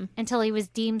 Mm-hmm. Until he was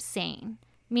deemed sane,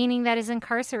 meaning that his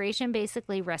incarceration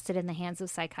basically rested in the hands of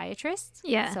psychiatrists.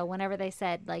 Yeah. So whenever they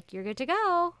said, like, you're good to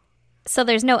go. So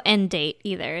there's no end date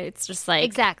either. It's just like,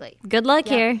 Exactly. good luck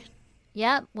here.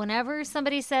 Yep. Whenever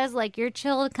somebody says, like, you're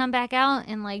chill to come back out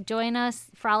and, like, join us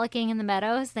frolicking in the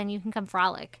meadows, then you can come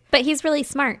frolic. But he's really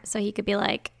smart, so he could be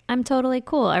like, I'm totally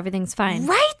cool. Everything's fine.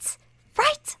 Right?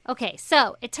 Okay,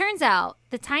 so it turns out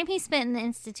the time he spent in the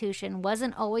institution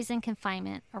wasn't always in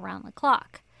confinement around the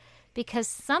clock, because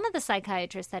some of the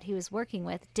psychiatrists that he was working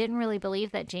with didn't really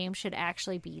believe that James should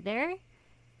actually be there.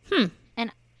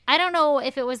 And I don't know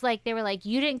if it was like they were like,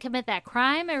 you didn't commit that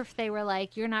crime, or if they were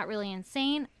like, you're not really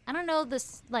insane. I don't know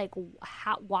this, like,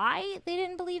 why they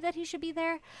didn't believe that he should be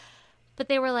there. But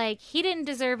they were like, he didn't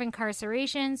deserve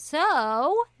incarceration,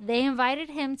 so they invited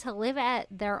him to live at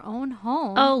their own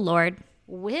home. Oh, Lord.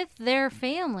 With their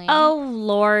family. Oh,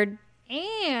 Lord.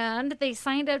 And they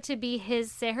signed up to be his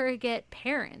surrogate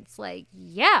parents. Like,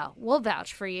 yeah, we'll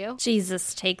vouch for you.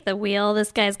 Jesus, take the wheel.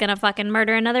 This guy's gonna fucking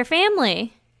murder another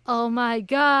family. Oh my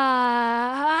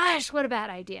gosh, what a bad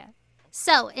idea.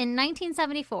 So, in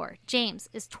 1974, James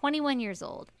is 21 years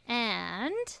old,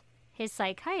 and his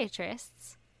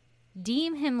psychiatrists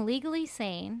deem him legally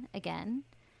sane again,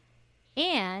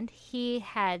 and he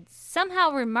had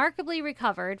somehow remarkably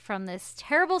recovered from this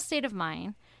terrible state of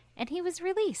mind, and he was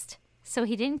released. So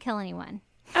he didn't kill anyone.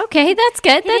 Okay, that's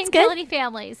good. He That's didn't good. kill any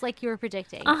families like you were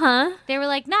predicting. Uh-huh. They were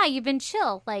like, nah, you've been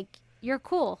chill. Like, you're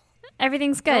cool.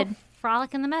 Everything's Go good.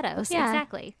 frolic in the meadows. Yeah.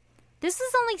 Exactly. This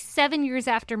was only 7 years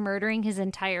after murdering his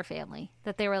entire family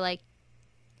that they were like,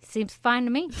 seems fine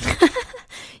to me.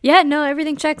 Yeah, no,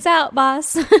 everything checks out,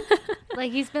 boss.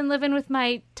 Like, he's been living with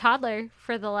my toddler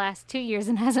for the last 2 years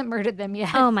and hasn't murdered them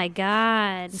yet. Oh, my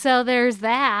God. So there's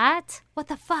that. What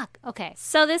the fuck? Okay.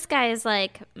 So this guy is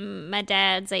like my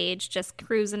dad's age, just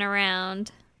cruising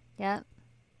around, Yep.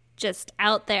 just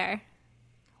out there.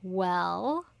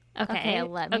 Well. Okay.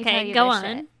 Let me Okay, tell you go this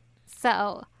on. shit.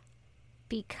 So,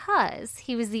 because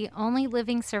he was the only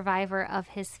living survivor of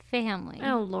his family,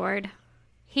 Oh, Lord.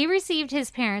 he received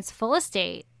his parents' full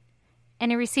estate,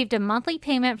 and he received a monthly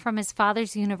payment from his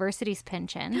father's university's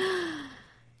pension.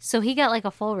 So he got like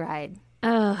a full ride.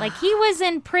 Oh. Like, he was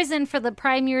in prison for the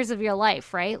prime years of your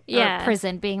life, right? Yeah. Or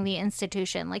prison being the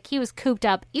institution. Like, he was cooped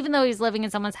up, even though he was living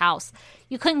in someone's house.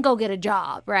 You couldn't go get a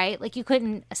job, right? Like, you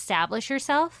couldn't establish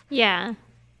yourself Yeah.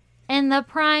 in the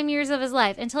prime years of his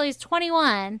life until he's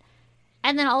 21.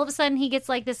 And then all of a sudden he gets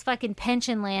like this fucking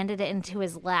pension landed into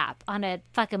his lap on a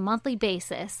fucking monthly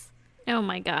basis. Oh,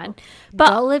 my God.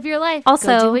 Go live your life. Also,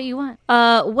 Go do what you want.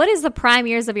 What is the prime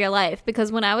years of your life?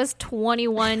 Because when I was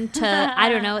 21 to, I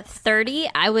don't know, 30,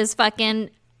 I was fucking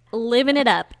living it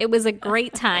up. It was a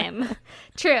great time.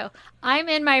 True. I'm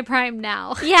in my prime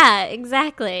now. Yeah,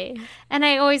 exactly. And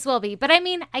I always will be. But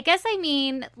I guess I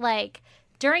mean like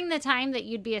during the time that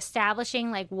you'd be establishing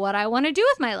like what I want to do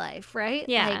with my life, right?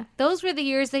 Yeah. Like, those were the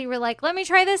years that you were like, let me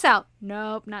try this out.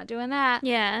 Nope, not doing that.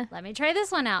 Yeah. Let me try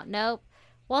this one out. Nope.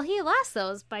 Well, he lost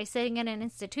those by sitting in an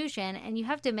institution, and you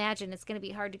have to imagine it's going to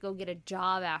be hard to go get a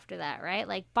job after that, right?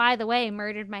 Like, by the way,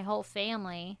 murdered my whole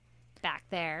family. back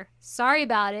there. Sorry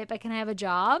about it, but can I have a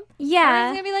job? Yeah.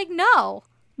 Everyone's going to be like, no.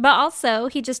 But also,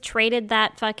 he just traded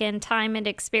that fucking time and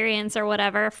experience or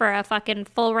whatever for a fucking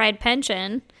full ride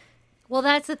pension. Well,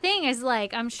 that's the thing is,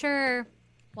 like, I'm sure,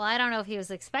 well, I don't know if he was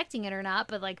expecting it or not,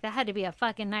 but, like, that had to be a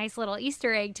fucking nice little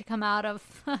Easter egg to come out of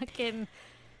fucking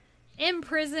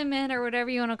imprisonment or whatever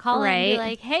you want to call it. And be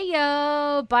like, hey,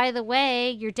 yo, by the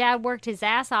way, your dad worked his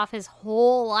ass off his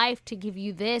whole life to give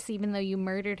you this, even though you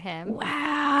murdered him.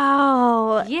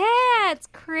 Wow. Yeah, it's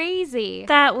crazy.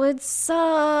 That would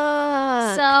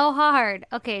suck. So hard.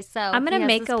 Okay, so I'm going to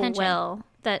make a pension. will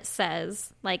that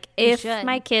says, like, if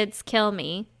my kids kill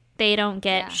me, they don't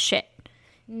get shit.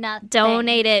 Nothing.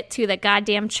 Donate it to the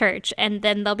goddamn church. And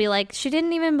then they'll be like, she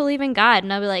didn't even believe in God.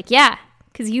 And I'll be like, yeah,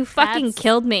 because you fucking That's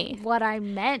killed me. What I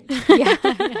meant.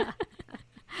 Yeah.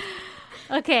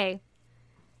 Okay.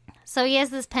 So he has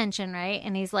this pension, right?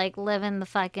 And he's like living the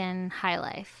fucking high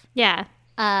life. Yeah.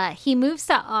 He moves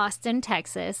to Austin,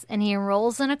 Texas, and he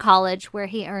enrolls in a college where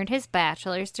he earned his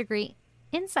bachelor's degree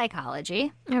in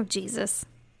psychology. Oh, Jesus.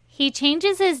 He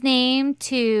changes his name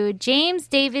to James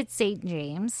David St.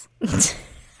 James.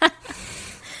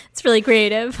 It's really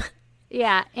creative.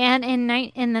 Yeah, and in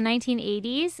the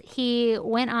 1980s, he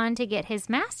went on to get his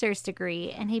master's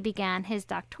degree, and he began his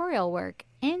doctoral work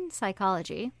in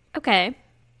psychology. Okay.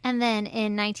 And then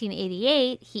in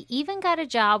 1988, he even got a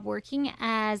job working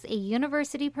as a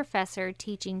university professor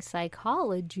teaching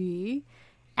psychology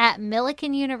at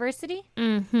Millikan University.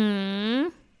 Mm-hmm.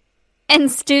 And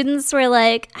students were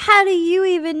like, how do you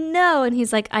even know? And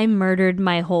he's like, I murdered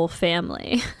my whole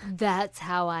family. That's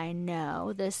how I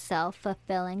know, the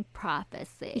self-fulfilling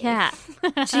prophecy. Yeah.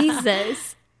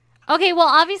 Jesus. Okay, well,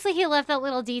 obviously he left that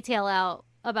little detail out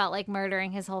about, like,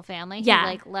 murdering his whole family. Yeah.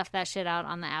 He, like, left that shit out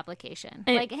on the application.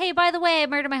 Like, hey, by the way, I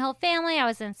murdered my whole family. I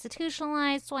was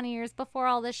institutionalized 20 years before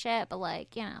all this shit. But,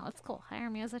 like, you know, it's cool. Hire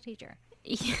me as a teacher.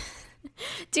 Yeah.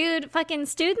 Dude, fucking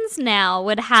students now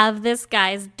would have this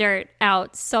guy's dirt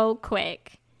out so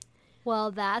quick.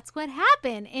 Well, that's what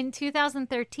happened. In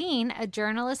 2013, a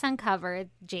journalist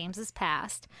uncovered James's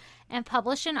past and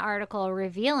published an article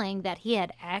revealing that he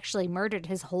had actually murdered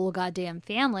his whole goddamn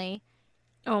family.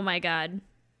 Oh my God.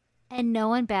 And no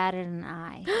one batted an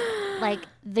eye. Like,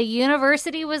 the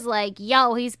university was like,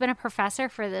 yo, he's been a professor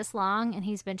for this long and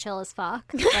he's been chill as fuck.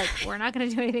 Like, we're not going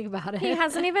to do anything about it. He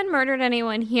hasn't even murdered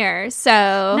anyone here, so.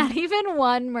 Not even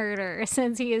one murder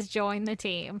since he has joined the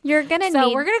team. We're going to call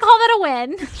that a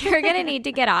win. You're going to need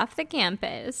to get off the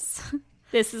campus.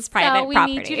 This is private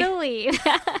property. We need you to leave.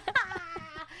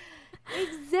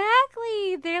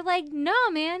 Exactly. They're like, no,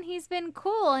 man, he's been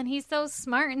cool and he's so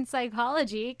smart in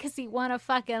psychology because he won a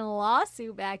fucking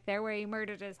lawsuit back there where he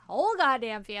murdered his whole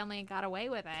goddamn family and got away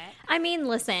with it. I mean,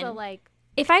 listen. So, like,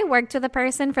 if I worked with a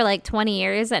person for like 20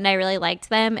 years and I really liked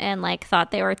them and like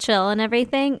thought they were chill and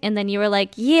everything, and then you were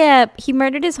like, yeah, he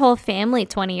murdered his whole family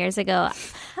 20 years ago,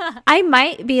 I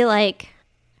might be like,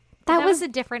 that was a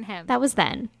different him. That was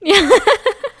then.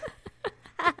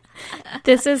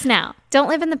 This is now. Don't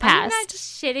live in the past. I'm not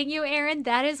shitting you, Aaron.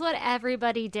 That is what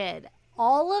everybody did.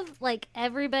 All of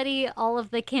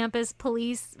the campus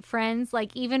police friends,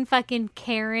 like even fucking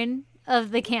Karen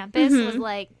of the campus was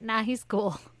like, nah, he's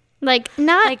cool. Like,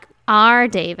 not like our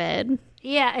David.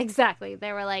 Yeah, exactly.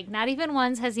 They were like, not even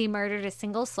once has he murdered a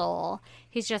single soul.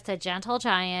 He's just a gentle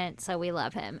giant, so we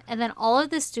love him. And then all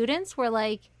of the students were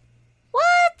like,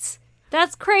 what?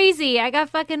 That's crazy. I got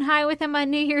fucking high with him on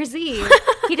New Year's Eve.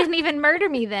 He didn't even murder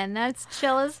me then. That's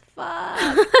chill as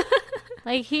fuck.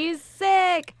 Like, he's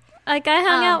sick. Like, I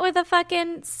hung out with a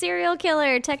fucking serial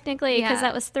killer, technically, because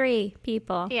that was 3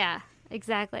 people. Yeah,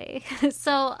 exactly.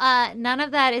 So, none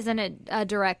of that isn't a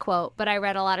direct quote, but I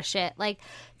read a lot of shit. Like,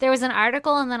 there was an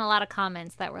article and then a lot of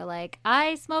comments that were like,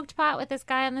 I smoked pot with this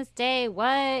guy on this day.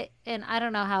 What? And I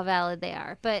don't know how valid they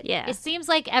are, but it seems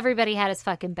like everybody had his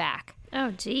fucking back.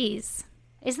 Oh, jeez.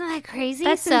 Isn't that crazy?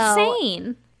 That's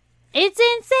insane. It's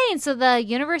insane. So the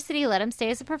university let him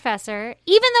stay as a professor,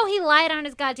 even though he lied on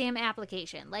his goddamn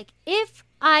application. Like, if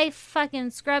I fucking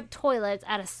scrub toilets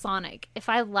at a Sonic, if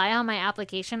I lie on my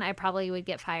application, I probably would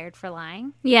get fired for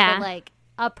lying. Yeah. But, like,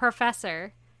 a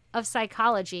professor of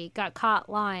psychology got caught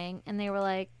lying, and they were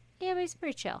like, yeah, but he's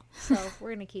pretty chill, so we're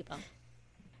going to keep him.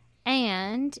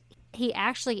 And he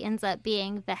actually ends up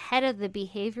being the head of the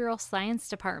behavioral science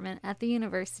department at the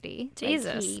university.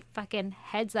 Jesus. Like, he fucking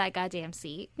heads that goddamn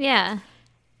seat. Yeah.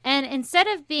 And instead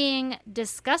of being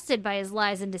disgusted by his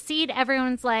lies and deceit,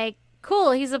 everyone's like,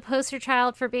 cool, he's a poster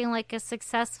child for being like a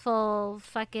successful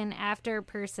fucking after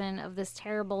person of this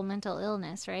terrible mental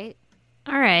illness, right?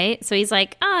 All right. So he's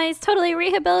like, oh, he's totally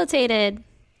rehabilitated.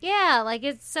 Yeah, like,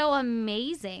 it's so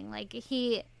amazing. Like,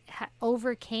 he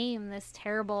overcame this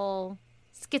terrible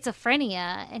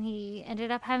schizophrenia, and he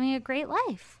ended up having a great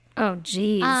life. Oh,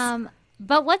 geez.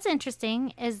 But what's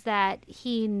interesting is that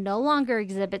he no longer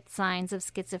exhibits signs of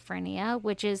schizophrenia,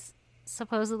 which is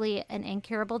supposedly an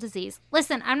incurable disease.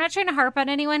 Listen, I'm not trying to harp on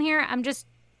anyone here. I'm just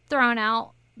throwing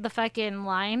out the fucking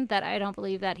line that I don't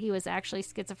believe that he was actually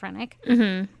schizophrenic.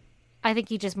 Mm-hmm. I think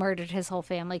he just murdered his whole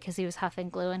family because he was huffing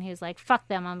glue, and he was like, fuck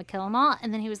them, I'm gonna kill them all.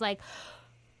 And then he was like,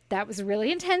 that was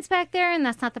really intense back there, and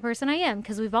that's not the person I am,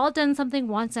 because we've all done something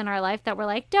once in our life that we're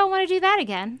like, don't want to do that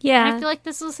again. Yeah. And I feel like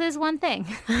this was his one thing.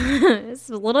 It's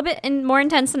a little bit more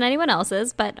intense than anyone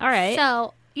else's, but all right.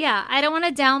 So, yeah, I don't want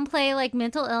to downplay, like,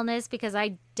 mental illness, because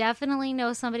I definitely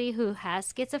know somebody who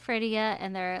has schizophrenia,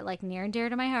 and they're, like, near and dear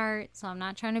to my heart, so I'm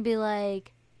not trying to be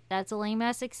like, that's a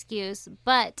lame-ass excuse,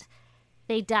 but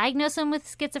they diagnosed him with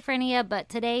schizophrenia, but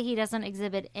today he doesn't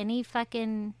exhibit any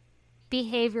fucking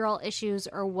behavioral issues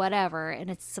or whatever, and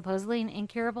it's supposedly an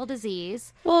incurable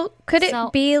disease. Well, could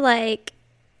it be like,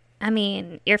 I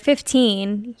mean, you're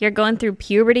 15, you're going through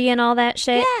puberty and all that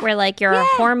shit, where like your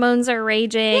hormones are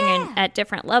raging and at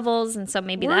different levels, and so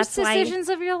maybe Worst that's why decisions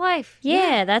of your life.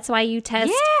 Yeah, that's why you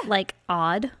test like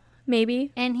odd,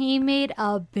 maybe. And he made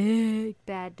a big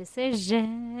bad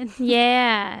decision.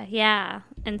 Yeah.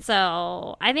 And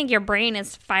so I think your brain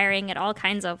is firing at all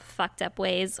kinds of fucked up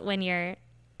ways when you're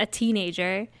a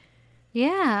teenager.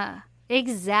 Yeah,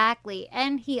 exactly.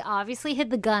 And he obviously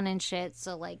hid the gun and shit,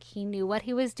 so like he knew what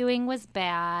he was doing was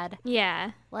bad.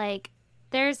 Yeah. Like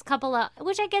there's a couple of,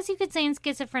 which I guess you could say in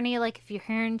schizophrenia, like if you're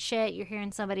hearing shit, you're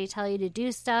hearing somebody tell you to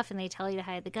do stuff and they tell you to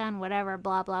hide the gun, whatever,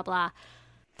 blah, blah, blah.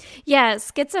 Yeah,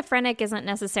 schizophrenic isn't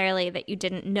necessarily that you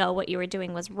didn't know what you were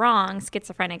doing was wrong.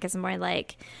 Schizophrenic is more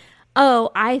like,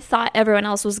 oh, I thought everyone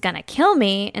else was going to kill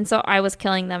me, and so I was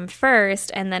killing them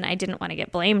first, and then I didn't want to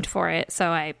get blamed for it,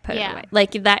 so I put it away.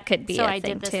 Like, that could be a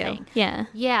thing, too. Yeah.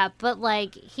 Yeah, but,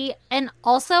 like, and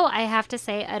also, I have to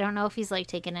say, I don't know if he's, like,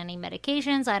 taking any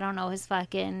medications. I don't know his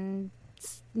fucking,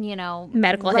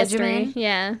 medical regimen. History.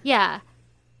 Yeah. Yeah.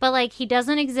 But, like, he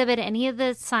doesn't exhibit any of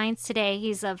the signs today.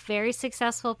 He's a very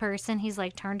successful person. He's,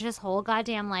 like, turned his whole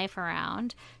goddamn life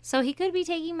around. So he could be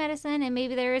taking medicine, and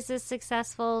maybe there is this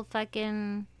successful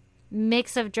fucking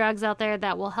mix of drugs out there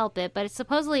that will help it. But it's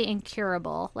supposedly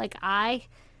incurable. Like I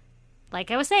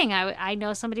was saying, I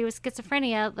know somebody with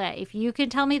schizophrenia that if you can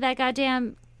tell me that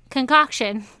goddamn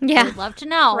concoction, I would love to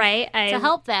know. Right. To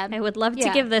help them. I would love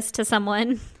to give this to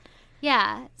someone.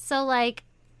 Yeah. So, like,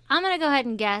 I'm going to go ahead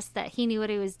and guess that he knew what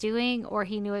he was doing, or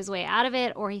he knew his way out of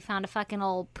it, or he found a fucking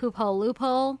old poop hole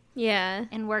loophole. Yeah.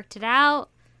 And worked it out.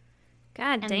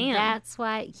 God damn. And that's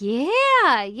why,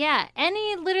 yeah. And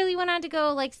he literally went on to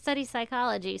go, like, study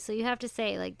psychology. So you have to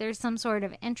say, like, there's some sort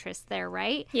of interest there,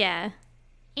 right? Yeah.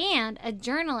 And a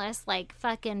journalist, like,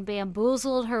 fucking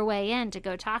bamboozled her way in to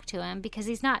go talk to him because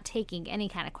he's not taking any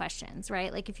kind of questions,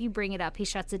 right? Like, if you bring it up, he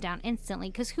shuts it down instantly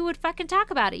because who would fucking talk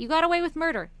about it? You got away with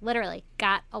murder. Literally.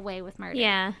 Got away with murder.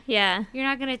 Yeah. You're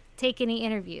not going to take any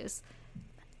interviews.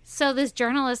 So this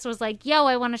journalist was like, yo,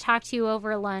 I want to talk to you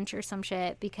over lunch or some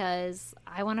shit because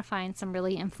I want to find some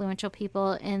really influential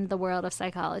people in the world of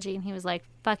psychology. And he was like,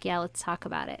 fuck yeah, let's talk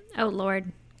about it. Oh,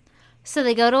 Lord. So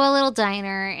they go to a little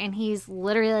diner, and he's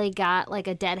literally got, like,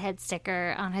 a Deadhead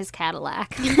sticker on his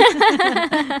Cadillac.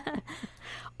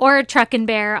 Or a Truckin'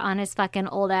 Bear on his fucking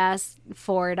old-ass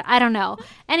Ford. I don't know.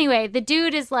 Anyway, the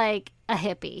dude is, like, a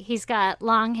hippie. He's got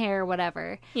long hair,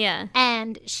 whatever. Yeah.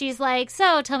 And she's like,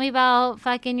 so, tell me about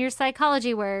fucking your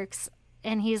psychology works.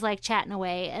 And he's, like, chatting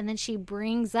away. And then she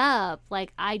brings up,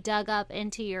 like, I dug up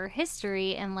into your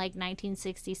history in, like,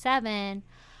 1967.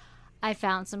 I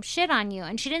found some shit on you.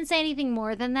 And she didn't say anything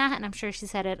more than that. And I'm sure she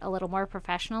said it a little more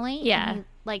professionally. Yeah. And he,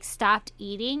 like, stopped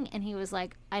eating. And he was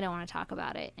like, I don't want to talk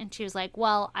about it. And she was like,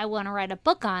 well, I want to write a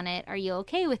book on it. Are you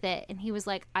okay with it? And he was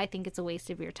like, I think it's a waste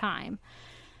of your time.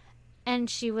 And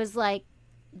she was like,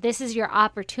 this is your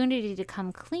opportunity to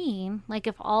come clean. Like,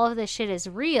 if all of this shit is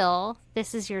real,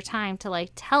 this is your time to,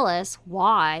 like, tell us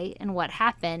why and what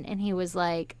happened. And he was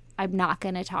like, I'm not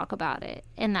going to talk about it.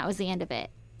 And that was the end of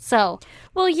it. So,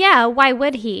 well, yeah, why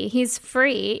would he? He's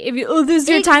free. If you, this is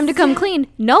your time to come clean.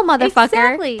 No, motherfucker.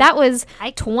 Exactly. That was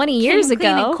 20 years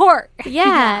ago. Clean in court.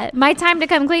 Yeah. My time to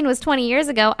come clean was 20 years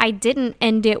ago. I didn't,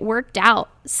 and it worked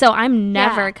out. So I'm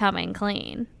never coming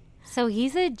clean. So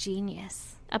he's a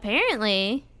genius.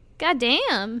 Apparently. God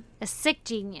damn. A sick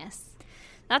genius.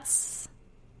 That's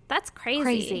crazy.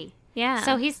 Crazy. Yeah.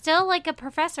 So he's still like a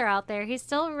professor out there. He's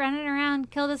still running around,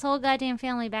 killed his whole goddamn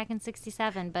family back in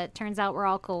 1967, but turns out we're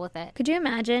all cool with it. Could you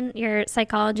imagine your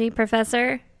psychology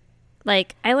professor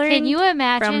Like, I learned Can you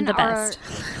imagine from the best.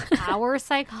 our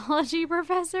psychology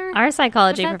professor? Our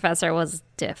psychology professor was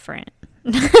different.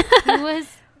 He was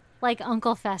like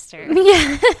Uncle Fester.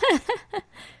 Yeah.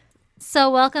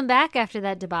 So welcome back after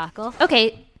that debacle.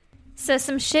 Okay, so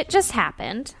some shit just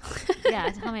happened. Yeah,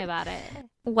 tell me about it.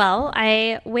 Well,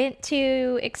 I went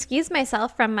to excuse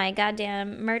myself from my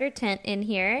goddamn murder tent in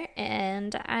here,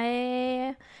 and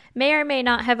I may or may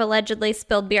not have allegedly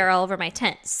spilled beer all over my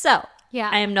tent. So, Yeah,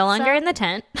 I am no longer in the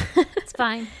tent. It's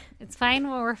fine. It's fine.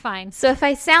 Well, we're fine. So if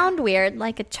I sound weird,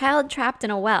 like a child trapped in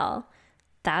a well,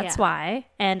 that's Yeah. why.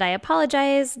 And I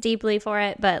apologize deeply for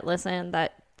it, but listen,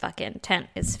 that fucking tent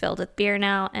is filled with beer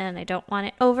now, and I don't want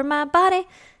it over my body.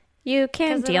 You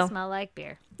can Because deal. it'll smell like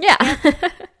beer. Yeah.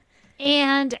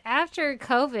 And after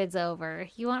COVID's over,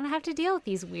 you won't have to deal with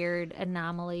these weird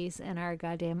anomalies in our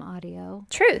goddamn audio.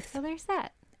 Truth. So there's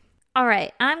that. All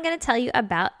right, I'm going to tell you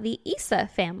about the Issa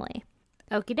family.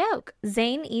 Okie doke.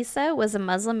 Zayn Issa was a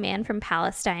Muslim man from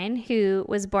Palestine who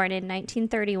was born in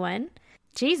 1931.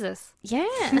 Jesus. Yeah.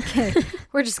 Okay.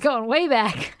 We're just going way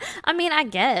back. I mean, I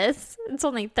guess. It's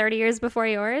only 30 years before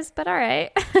yours, but all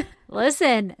right.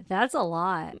 Listen, that's a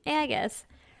lot. Yeah, I guess.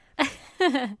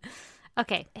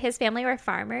 Okay. His family were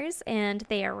farmers, and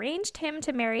they arranged him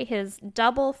to marry his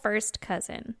double first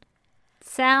cousin.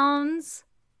 Sounds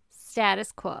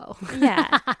status quo.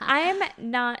 Yeah. I'm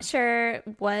not sure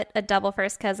what a double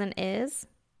first cousin is,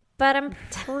 but I'm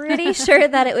pretty sure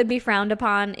that it would be frowned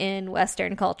upon in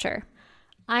Western culture.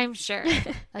 I'm sure.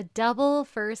 A double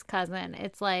first cousin.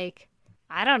 It's like,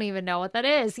 I don't even know what that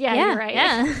is. Yeah, you're right.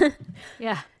 Yeah.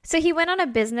 Yeah. So he went on a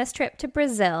business trip to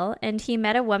Brazil, and he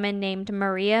met a woman named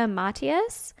Maria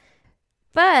Matias.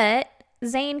 But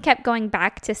Zayn kept going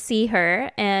back to see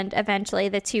her, and eventually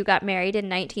the two got married in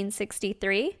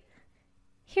 1963.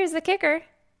 Here's the kicker.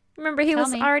 Remember, he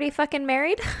was already fucking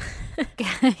married?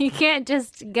 You can't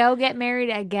just go get married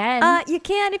again. You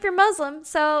can if you're Muslim.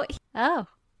 So Oh,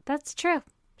 that's true.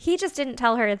 he just didn't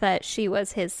tell her that she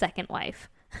was his second wife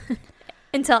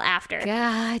until after.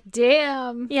 God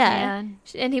damn. Yeah. Man.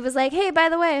 And he was like, hey, by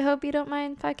the way, I hope you don't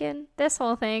mind fucking this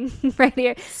whole thing right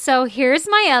here. So here's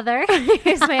my other.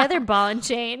 Here's my other ball and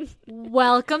chain.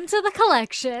 Welcome to the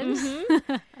collection.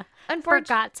 Unfortunately.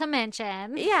 Forgot to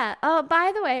mention. Yeah. Oh,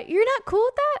 by the way, you're not cool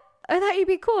with that? I thought you'd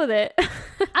be cool with it.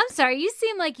 I'm sorry. You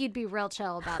seem like you'd be real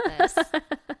chill about this.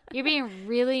 You're being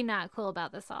really not cool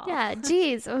about this all. Yeah.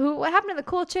 Geez. What happened to the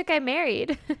cool chick I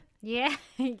married? Yeah.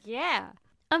 Yeah.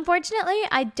 Unfortunately,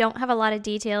 I don't have a lot of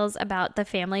details about the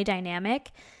family dynamic.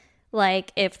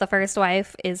 Like if the first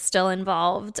wife is still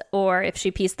involved or if she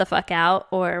pieced the fuck out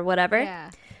or whatever.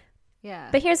 Yeah. Yeah.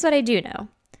 But here's what I do know.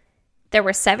 There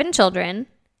were 7 children,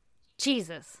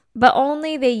 Jesus. but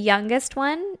only the youngest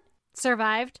one,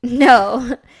 Survived?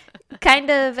 no, kind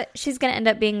of, she's going to end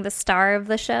up being the star of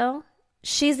the show.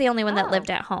 She's the only one that Oh. lived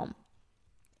at home.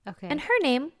 Okay. And her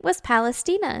name was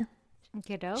Palestina.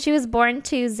 Kiddo. She was born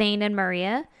to Zayn and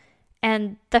Maria,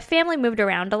 and the family moved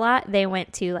around a lot. They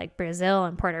went to like Brazil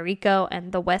and Puerto Rico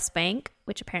and the West Bank,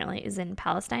 which apparently is in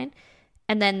Palestine.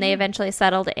 And then they eventually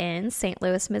settled in St.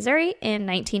 Louis, Missouri in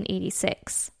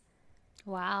 1986.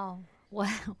 Wow. Wow.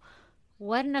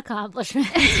 What an accomplishment.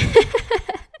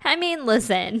 I mean,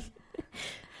 listen,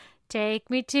 Take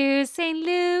me to St.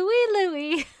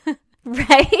 Louis. right?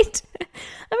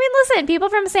 I mean, listen, people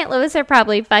from St. Louis are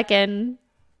probably fucking,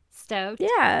 Stoked.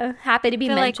 yeah, happy to be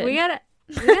They're like, mentioned.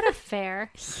 we got a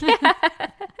fair.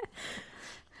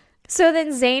 So then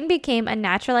Zayn became a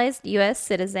naturalized U.S.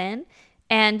 citizen,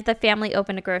 and the family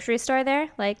opened a grocery store there,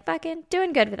 like fucking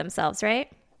doing good for themselves, right?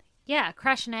 Yeah,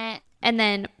 crushing it. And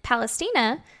then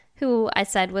Palestina, who I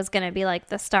said was going to be like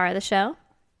the star of the show,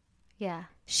 Yeah.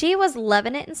 she was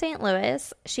loving it in St.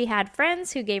 Louis. She had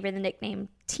friends who gave her the nickname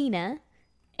Tina,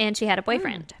 and she had a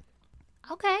boyfriend.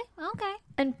 Okay.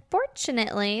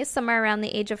 Unfortunately, somewhere around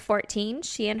the age of 14,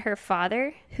 she and her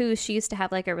father, who she used to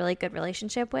have like a really good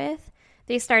relationship with,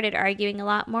 they started arguing a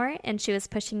lot more, and she was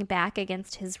pushing back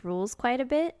against his rules quite a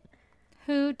bit.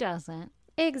 Who doesn't?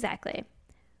 Exactly.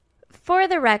 For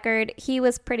the record, he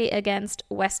was pretty against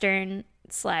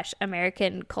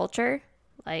Western/American culture.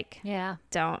 Like, Yeah.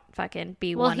 don't fucking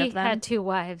be Well, one he of them. had 2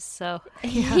 wives, so.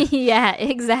 Yeah,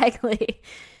 exactly.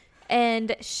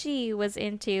 And she was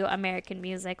into American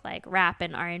music, like rap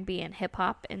and R&B and hip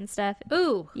hop and stuff.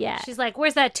 Ooh. Yeah. She's like,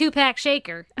 where's that 2-pack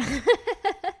shaker?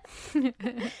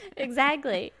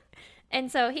 Exactly. And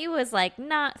so he was like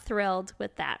not thrilled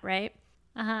with that, right?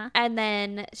 Uh-huh. And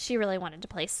then she really wanted to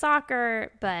play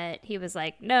soccer, but he was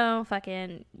like, no,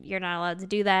 fucking, you're not allowed to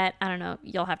do that. I don't know.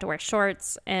 You'll have to wear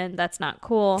shorts, and that's not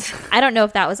cool. I don't know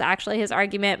if that was actually his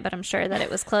argument, but I'm sure that it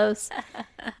was close.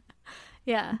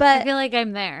 Yeah. But I feel like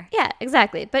I'm there. yeah,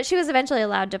 exactly. But she was eventually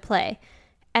allowed to play.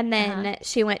 And then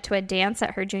she went to a dance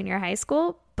at her junior high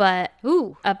school, but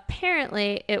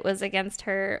apparently it was against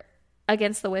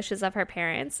the wishes of her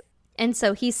parents. And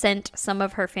so he sent some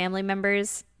of her family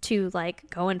members to like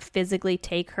go and physically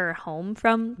take her home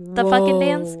from the fucking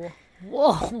dance.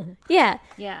 Whoa. Yeah.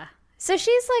 Yeah. So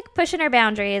she's like pushing her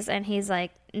boundaries, and he's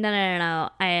like, no,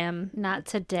 I am not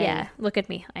today. Yeah, look at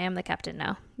me. I am the captain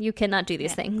now. You cannot do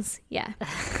these things. Yeah.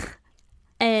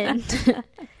 And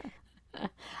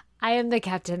I am the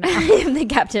captain now. I am the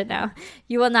captain now.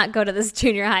 You will not go to this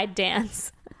junior high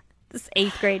dance. This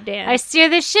 8th grade dance. I steer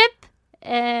the ship,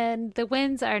 and the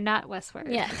winds are not westward.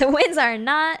 Yeah, the winds are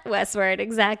not westward.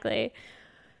 Exactly.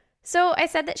 So I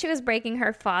said that she was breaking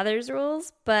her father's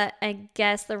rules, but I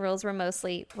guess the rules were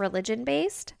mostly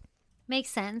religion-based. Makes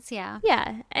sense, yeah.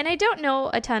 Yeah, and I don't know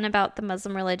a ton about the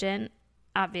Muslim religion,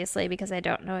 obviously, because I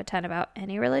don't know a ton about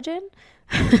any religion.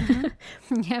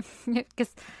 Mm-hmm. Yeah,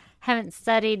 because I haven't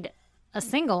studied a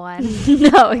single one.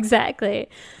 No, exactly.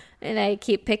 And I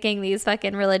keep picking these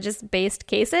fucking religious-based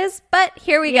cases, but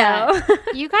here we go.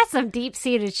 You got some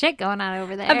deep-seated shit going on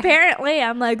over there. Apparently,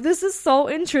 I'm like, this is so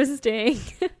interesting.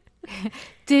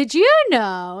 Did you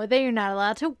know that you're not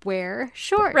allowed to wear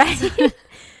shorts? Right?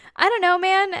 I don't know,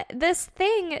 man. This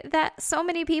thing that so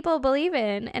many people believe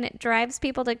in, and it drives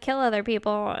people to kill other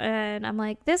people. And I'm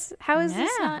like, how is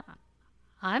this not?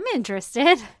 I'm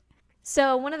interested.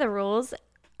 So one of the rules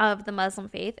of the Muslim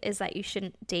faith is that you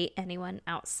shouldn't date anyone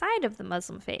outside of the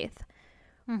Muslim faith,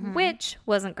 which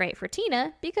wasn't great for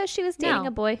Tina because she was dating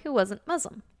a boy who wasn't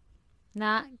Muslim.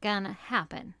 Not gonna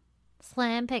happen.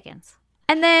 Slim pickings.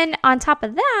 And then on top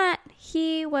of that,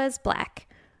 he was black,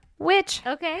 which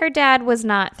her dad was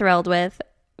not thrilled with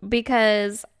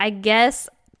because I guess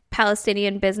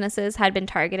Palestinian businesses had been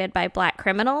targeted by black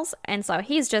criminals. And so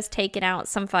he's just taken out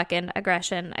some fucking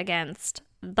aggression against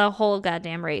the whole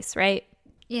goddamn race, right?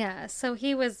 Yeah, so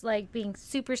he was like being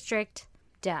super strict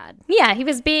dad. Yeah, he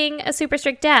was being a super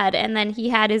strict dad. And then he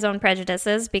had his own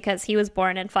prejudices because he was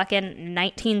born in fucking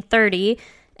 1930.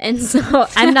 And so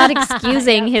I'm not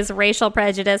excusing his racial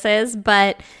prejudices,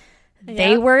 but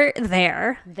they were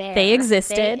there. They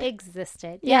existed.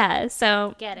 Yeah,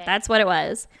 so that's what it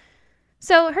was.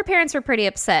 So her parents were pretty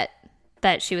upset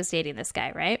that she was dating this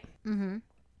guy, right? Mm-hmm.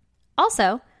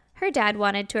 Also, her dad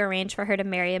wanted to arrange for her to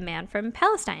marry a man from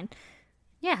Palestine.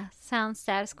 Yeah, sounds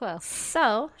status quo.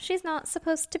 So she's not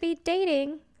supposed to be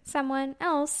dating someone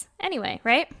else anyway,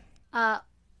 right?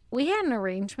 We had an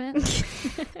arrangement.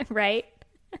 Right?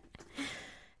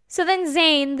 So then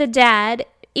Zane, the dad,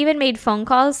 even made phone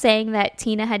calls saying that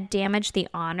Tina had damaged the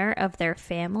honor of their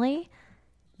family.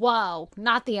 Whoa,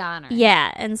 not the honor.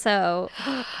 Yeah, and so,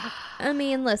 I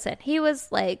mean, listen, he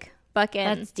was like fucking...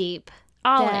 That's deep.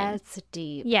 That's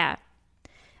deep. Yeah.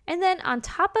 And then on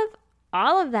top of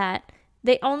all of that,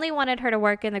 they only wanted her to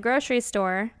work in the grocery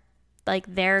store,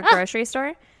 like their grocery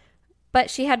store, but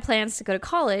she had plans to go to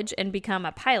college and become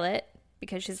a pilot.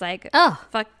 Because she's like,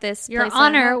 fuck this. Your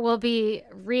honor will be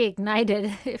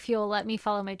reignited if you'll let me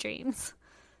follow my dreams.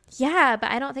 Yeah,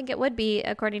 but I don't think it would be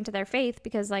according to their faith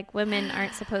because, like, women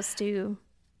aren't supposed to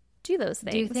do those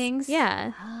things. Do things?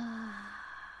 Yeah.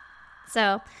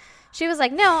 So she was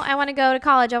like, no, I want to go to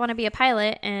college. I want to be a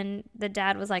pilot. And the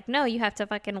dad was like, no, you have to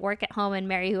fucking work at home and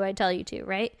marry who I tell you to,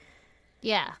 right?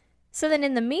 Yeah. So then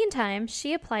in the meantime,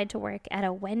 she applied to work at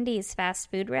a Wendy's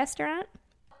fast food restaurant.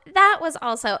 That was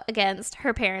also against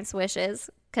her parents'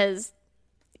 wishes because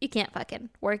you can't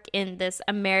fucking work in this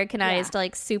Americanized,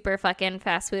 like, super fucking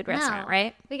fast food restaurant,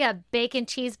 right? We got bacon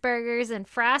cheeseburgers and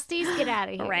Frosties. Get out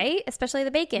of here. Right? Especially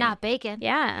the bacon. Not bacon.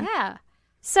 Yeah. Yeah.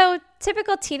 So,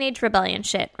 typical teenage rebellion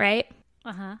shit, right?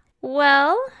 Uh-huh.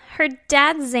 Well, her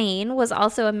dad, Zane, was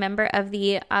also a member of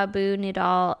the Abu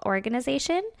Nidal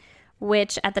organization,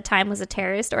 which at the time was a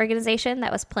terrorist organization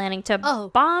that was planning to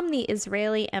bomb the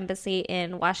Israeli embassy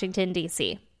in Washington,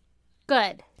 D.C.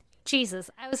 Good.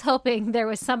 Jesus, I was hoping there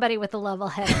was somebody with a level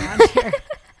head around here.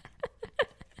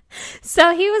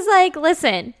 So he was like,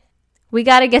 listen, we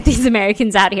got to get these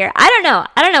Americans out of here. I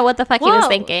don't know what the fuck he was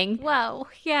thinking. Whoa,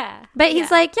 yeah. But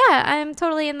he's like, yeah, I'm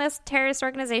totally in this terrorist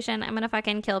organization. I'm going to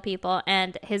fucking kill people.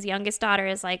 And his youngest daughter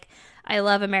is like, I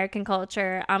love American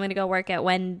culture. I'm going to go work at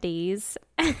Wendy's.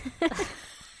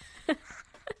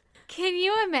 Can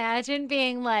you imagine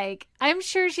being like, I'm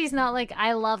sure she's not like,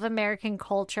 I love American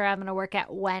culture. I'm going to work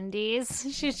at Wendy's.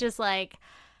 She's just like,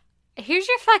 here's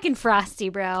your fucking Frosty,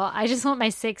 bro. I just want my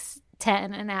 6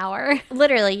 $10 an hour.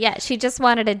 Literally, yeah. She just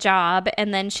wanted a job,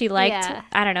 and then she liked, Yeah.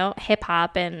 I don't know,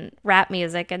 hip-hop and rap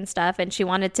music and stuff, and she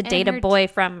wanted to date a her boy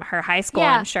from her high school,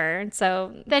 Yeah. I'm sure. And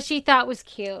so, That she thought was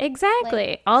cute.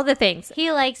 exactly. All the things.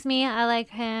 He likes me. I like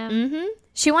him.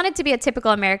 She wanted to be a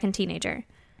typical American teenager.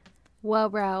 Whoa,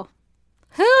 bro.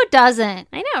 Who doesn't?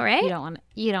 I know, right? You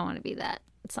don't want to be that.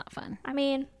 It's not fun. I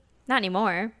mean, not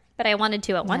anymore, but I wanted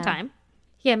to at one time.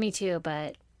 Yeah, me too,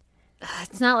 but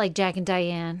it's not like Jack and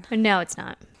Diane. No, it's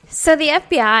not. So the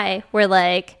FBI were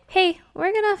like, hey,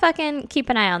 we're going to fucking keep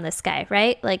an eye on this guy,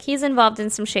 right? Like, he's involved in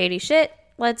some shady shit.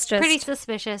 Let's just... Pretty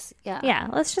suspicious, yeah. Yeah,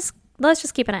 let's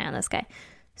just keep an eye on this guy.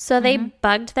 So they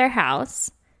bugged their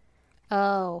house.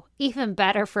 Oh, even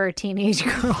better for a teenage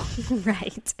girl.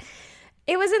 Right.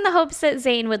 It was in the hopes that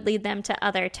Zane would lead them to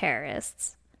other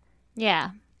terrorists.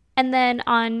 Yeah. And then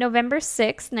on November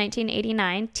 6,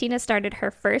 1989, Tina started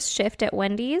her first shift at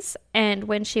Wendy's, and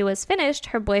when she was finished,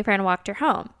 her boyfriend walked her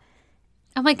home.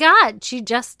 Oh my God, she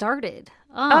just started.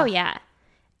 Oh, yeah.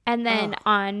 And then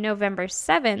on November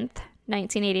 7th,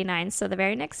 1989, so the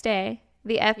very next day,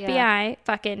 the FBI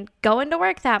fucking going to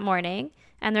work that morning,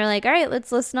 and they're like, all right,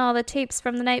 let's listen to all the tapes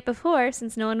from the night before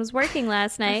since no one was working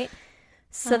last night.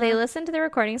 So they listened to the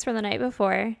recordings from the night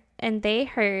before, and they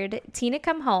heard Tina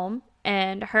come home,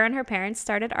 and her and her parents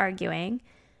started arguing,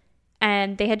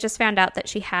 and they had just found out that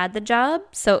she had the job,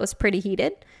 so it was pretty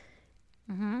heated.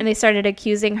 And they started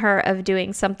accusing her of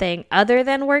doing something other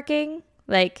than working.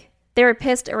 Like, they were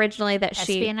pissed originally that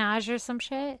Espionage or some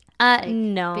shit?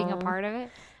 No. Being a part of it?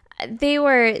 They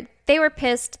were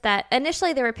pissed that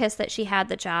initially they were pissed that she had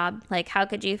the job. Like, how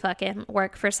could you fucking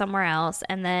work for somewhere else?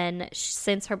 And then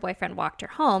since her boyfriend walked her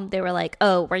home, they were like,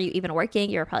 oh, were you even working?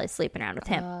 You were probably sleeping around with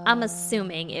him. I'm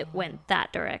assuming it went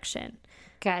that direction.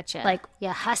 Gotcha. Like,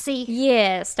 yeah, hussy.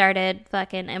 Yeah, started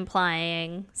fucking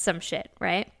implying some shit,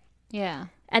 right? Yeah.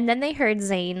 And then they heard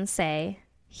Zane say,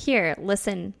 here,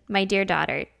 listen, my dear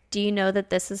daughter, do you know that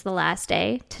this is the last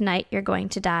day? Tonight you're going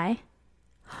to die.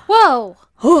 Whoa.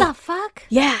 What the fuck?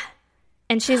 Yeah.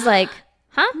 And she's like,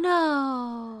 huh?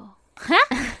 No.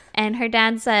 Huh? And her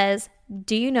dad says,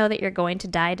 do you know that you're going to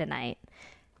die tonight?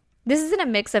 This is in a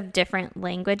mix of different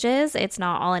languages. It's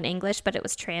not all in English, but it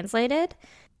was translated.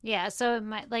 Yeah, so it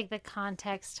might, like, the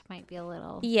context might be a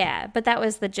little... Yeah, but that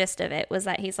was the gist of it, was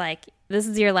that he's like, this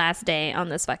is your last day on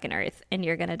this fucking earth, and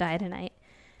you're going to die tonight.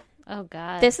 Oh,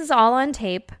 God. This is all on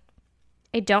tape.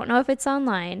 I don't know if it's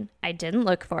online. I didn't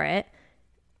look for it.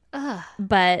 Ugh.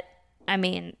 But, I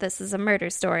mean, this is a murder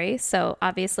story, so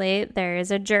obviously there is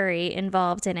a jury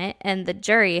involved in it, and the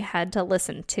jury had to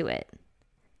listen to it.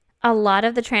 A lot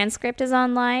of the transcript is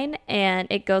online, and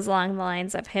it goes along the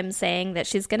lines of him saying that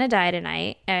she's going to die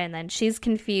tonight, and then she's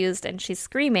confused and she's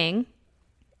screaming,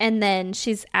 and then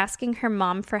she's asking her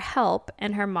mom for help,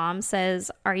 and her mom says,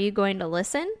 are you going to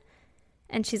listen?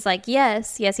 And she's like,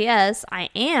 yes, I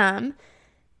am.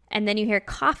 And then you hear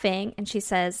coughing, and she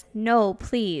says, no,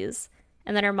 please.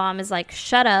 And then her mom is like,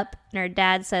 shut up. And her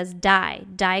dad says,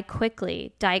 die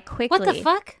quickly, die quickly. What the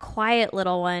fuck? Quiet,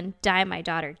 little one, die, my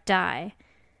daughter, die.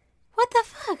 What the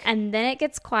fuck? And then it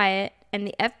gets quiet, and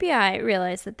the FBI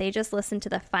realize that they just listened to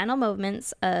the final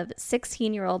moments of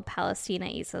 16-year-old Palestina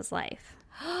Issa's life.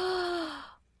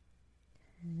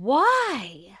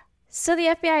 Why? So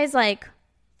the FBI is like,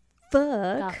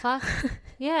 The fuck. fuck?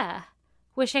 Yeah.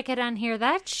 Wish I could unhear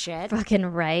that shit. Fucking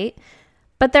right.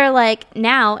 But they're like,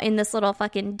 now in this little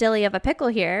fucking dilly of a pickle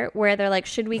here, where they're like,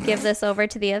 should we give this over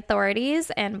to the authorities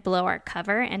and blow our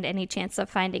cover and any chance of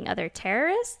finding other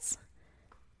terrorists?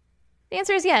 The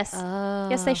answer is yes.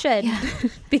 Yes, they should. Yeah.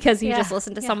 Because you just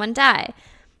listened to someone die.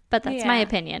 But that's my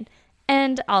opinion.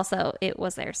 And also, it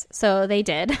was theirs. So they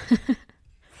did.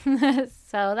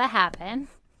 So that happened.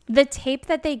 The tape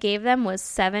that they gave them was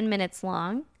 7 minutes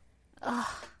long. Ugh.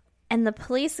 And the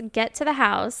police get to the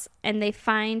house and they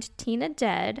find Tina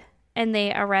dead and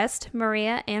they arrest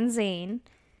Maria and Zane.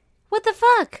 What the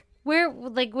fuck? Where,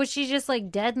 like, was she just,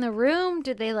 like, dead in the room?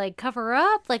 Did they, like, cover her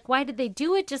up? Like, why did they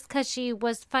do it? Just because she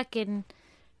was fucking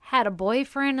had a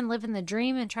boyfriend and living the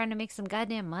dream and trying to make some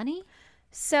goddamn money?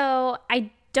 So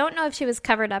I don't know if she was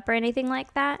covered up or anything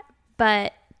like that,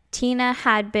 but Tina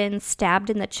had been stabbed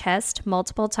in the chest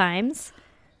multiple times.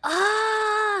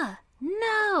 Ah,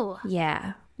 no.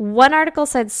 Yeah. One article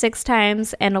said 6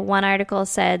 times and one article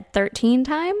said 13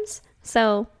 times.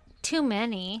 So too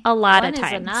many. A lot One of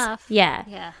times. is enough. Yeah.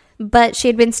 Yeah. But she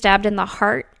had been stabbed in the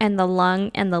heart and the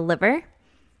lung and the liver.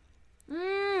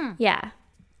 Yeah.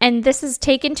 And this is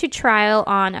taken to trial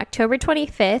on October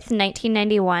 25th,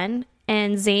 1991,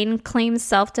 and Zane claims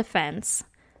self-defense.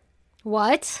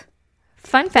 What?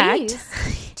 Fun fact.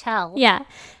 Please tell. Yeah.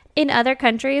 In other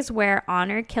countries where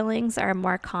honor killings are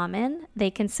more common,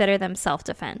 they consider them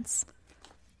self-defense.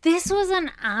 This was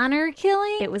an honor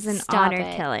killing? It was an Stop honor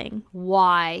it. killing.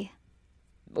 Why?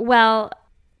 Well,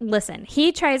 listen,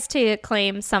 he tries to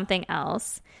claim something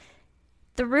else.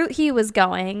 The route he was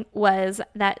going was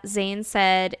that Zane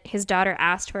said his daughter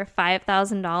asked for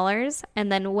 $5,000,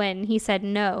 and then when he said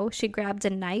no, she grabbed a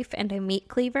knife and a meat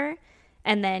cleaver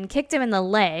and then kicked him in the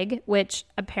leg, which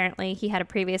apparently he had a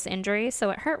previous injury, so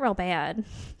it hurt real bad.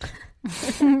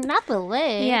 Not the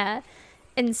leg. Yeah.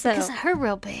 And so, Because it hurt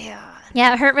real bad.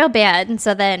 yeah, it hurt real bad. And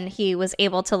so then he was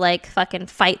able to like fucking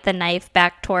fight the knife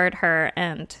back toward her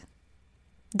and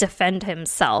defend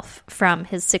himself from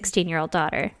his 16-year-old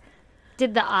daughter.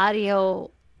 Did the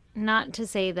audio, not to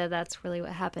say that that's really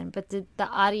what happened, but did the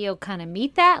audio kind of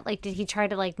meet that? Like, did he try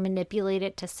to like manipulate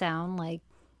it to sound like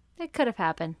it could have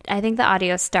happened? I think the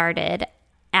audio started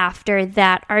after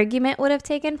that argument would have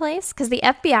taken place because the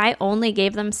FBI only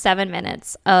gave them 7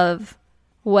 minutes of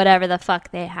whatever the fuck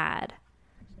they had,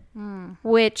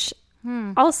 which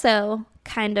also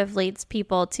kind of leads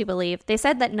people to believe. They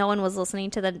said that no one was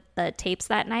listening to the tapes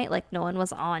that night, like no one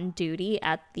was on duty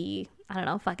at the, I don't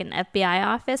know, fucking FBI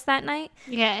office that night.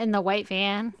 Yeah, in the white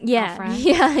van. out Yeah, front.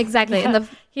 yeah, exactly. Yeah. In the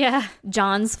Yeah.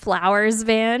 John's Flowers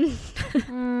van.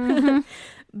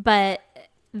 But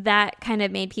that kind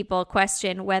of made people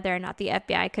question whether or not the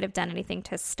FBI could have done anything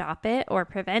to stop it or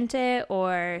prevent it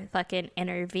or fucking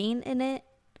intervene in it.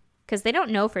 Because they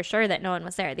don't know for sure that no one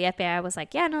was there. The FBI was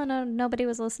like, yeah, no, nobody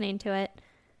was listening to it.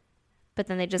 But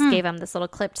then they just gave them this little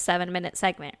clipped 7-minute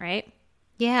segment, right?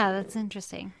 Yeah, that's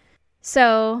interesting.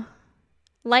 So,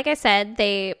 like I said,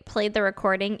 they played the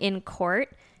recording in court,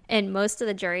 and most of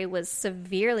the jury was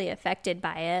severely affected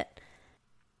by it,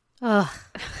 Ugh.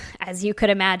 as you could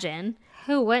imagine.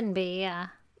 Who wouldn't be? Yeah.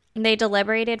 They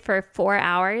deliberated for 4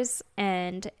 hours,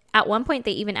 and at one point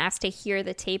they even asked to hear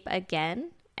the tape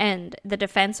again, and the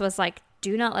defense was like,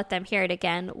 do not let them hear it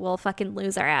again. We'll fucking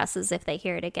lose our asses if they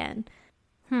hear it again.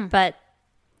 But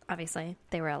obviously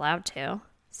they were allowed to.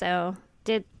 So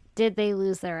Did they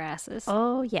lose their asses?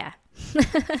 oh yeah.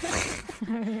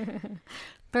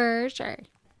 For sure.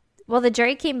 Well, the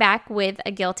jury came back with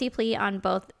a guilty plea on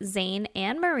both Zane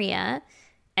and Maria,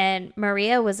 and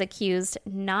Maria was accused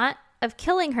not of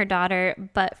killing her daughter,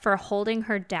 but for holding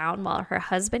her down while her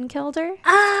husband killed her.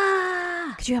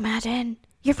 Ah! Could you imagine?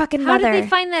 Your fucking How mother. did they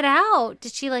find that out?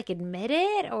 Did she like admit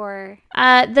it or?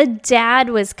 The dad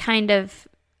was kind of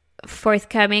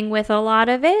forthcoming with a lot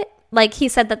of it. Like, he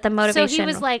said that the motivation... So he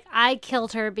was like, I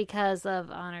killed her because of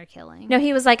honor killing. No,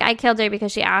 he was like, I killed her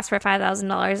because she asked for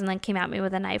 $5,000 and then came at me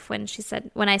with a knife when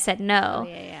I said no. Oh,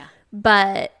 yeah.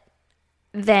 But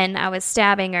then I was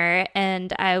stabbing her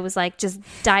and I was like, just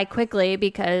die quickly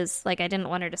because like I didn't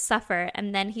want her to suffer.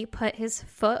 And then he put his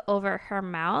foot over her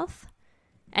mouth,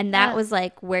 and that was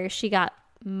like where she got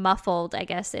muffled, I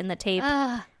guess, in the tape.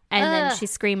 And then she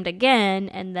screamed again,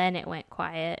 and then it went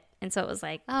quiet. And so it was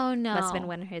like, Oh, no. must have been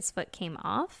when his foot came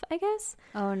off, I guess.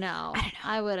 Oh, no. I don't know.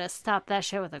 I would have stopped that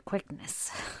shit with a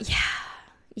quickness.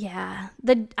 Yeah.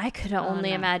 I could only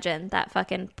no. imagine that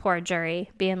fucking poor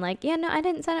jury being like, yeah, no, I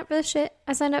didn't sign up for this shit.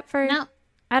 I signed up for, No.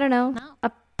 I don't know,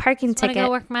 a parking I'm going ticket. to go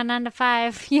work my 9 to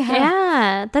 5. Yeah.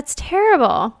 Yeah, that's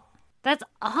terrible. That's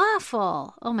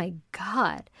awful. Oh, my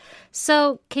God.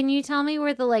 So can you tell me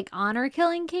where the like honor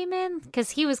killing came in?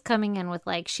 Because he was coming in with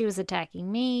like, she was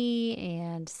attacking me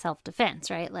and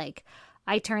self-defense, right? Like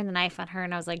I turned the knife on her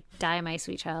and I was like, die, my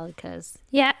sweet child, because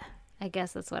Yeah. I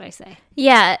guess that's what I say.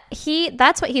 Yeah,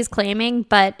 that's what he's claiming,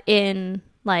 but in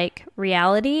like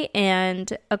reality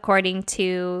and according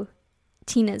to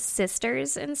Tina's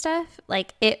sisters and stuff,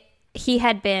 like he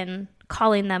had been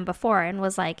calling them before and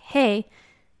was like, hey,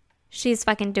 she's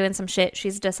fucking doing some shit.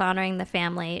 She's dishonoring the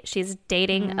family. She's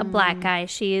dating a black guy.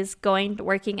 She's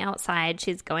working outside.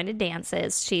 She's going to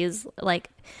dances. She's like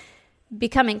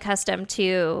becoming accustomed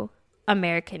to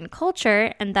American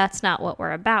culture, and that's not what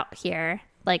we're about here.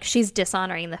 Like, she's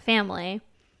dishonoring the family.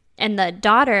 And the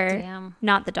daughter,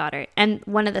 not the daughter, and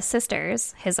one of the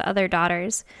sisters, his other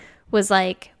daughters, was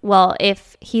like, well,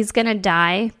 if he's going to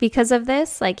die because of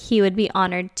this, like, he would be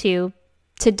honored to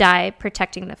die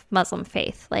protecting the Muslim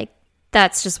faith. Like,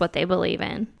 that's just what they believe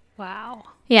in. Wow.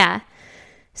 Yeah.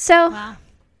 So, Wow.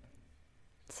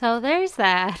 So there's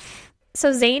that.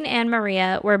 So Zane and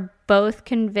Maria were both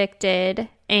convicted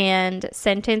and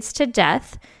sentenced to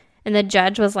death. And the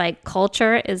judge was like,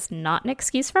 culture is not an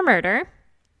excuse for murder.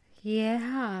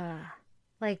 Yeah.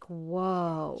 Like,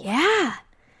 whoa. Yeah.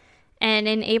 And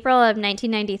in April of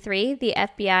 1993, the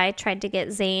FBI tried to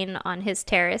get Zane on his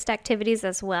terrorist activities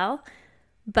as well.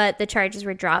 But the charges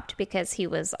were dropped because he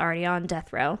was already on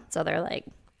death row. So they're like,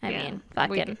 I mean,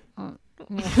 fucking.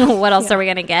 Yeah. What else are we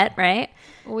going to get, right?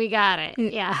 We got it.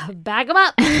 Yeah. Bag them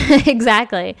up.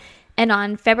 Exactly. And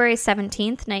on February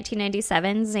 17th,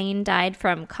 1997, Zane died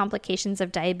from complications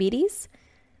of diabetes.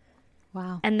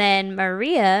 Wow. And then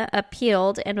Maria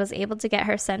appealed and was able to get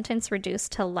her sentence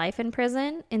reduced to life in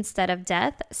prison instead of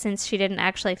death, since she didn't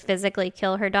actually physically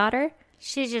kill her daughter.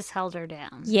 She just held her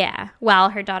down. Yeah, while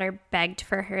her daughter begged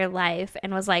for her life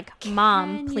and was like,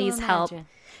 Mom, please help.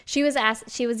 She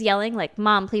was yelling like,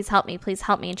 Mom, please help me.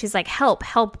 And she's like, help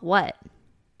what?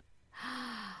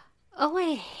 Oh,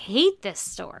 I hate this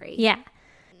story. Yeah.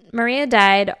 Maria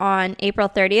died on April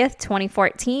 30th,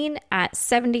 2014 at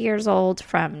 70 years old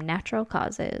from natural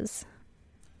causes.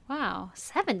 Wow.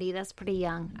 70, that's pretty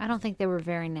young. I don't think they were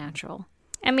very natural.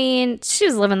 I mean, she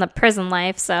was living the prison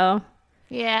life, so...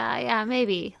 Yeah,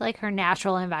 maybe. Like her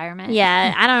natural environment.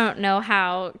 Yeah, I don't know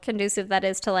how conducive that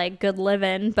is to, like, good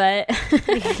living, but...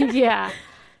 Yeah.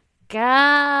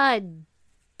 God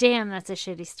damn, that's a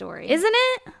shitty story. Isn't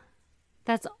it?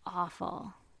 That's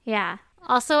awful. Yeah.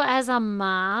 Also, as a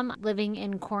mom living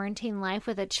in quarantine life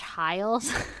with a child.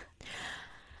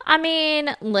 I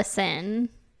mean, listen.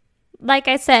 Like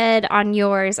I said on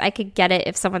yours, I could get it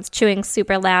if someone's chewing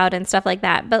super loud and stuff like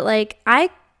that. But, like, I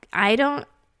don't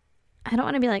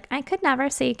want to be like, I could never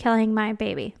see killing my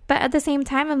baby. But at the same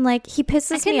time, I'm like, he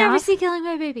pisses me off. I could never see killing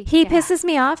my baby. He pisses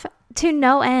me off to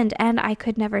no end, and I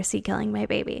could never see killing my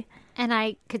baby. And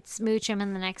I could smooch him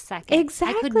in the next second.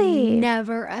 Exactly. I could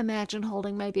never imagine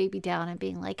holding my baby down and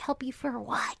being like, help you for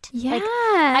what? Yeah. Like,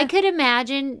 I could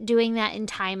imagine doing that in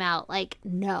timeout. Like,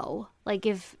 no. Like,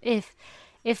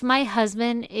 if my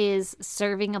husband is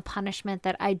serving a punishment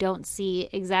that I don't see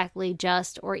exactly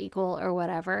just or equal or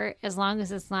whatever, as long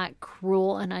as it's not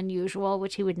cruel and unusual,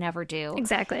 which he would never do.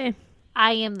 Exactly.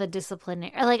 I am the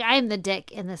disciplinary, like I am the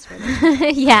dick in this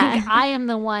relationship. Yeah. Like, I am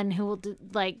the one who will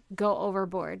like go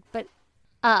overboard. But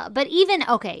even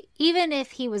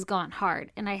if he was going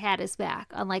hard and I had his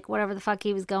back on like whatever the fuck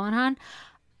he was going on,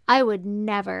 I would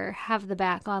never have the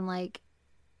back on like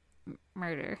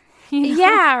murder. You know?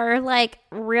 Yeah, or like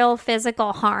real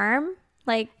physical harm.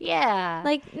 Like, yeah.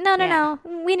 Like, no.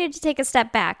 We need to take a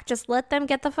step back. Just let them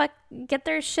get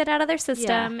their shit out of their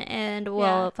system and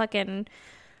we'll fucking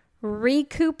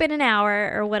recoup in an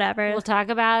hour or whatever. We'll talk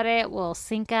about it. We'll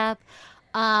sync up.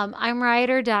 I'm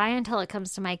ride or die until it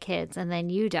comes to my kids, and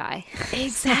then you die.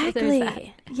 Exactly.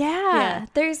 So yeah.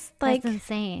 There's like that's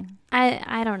insane.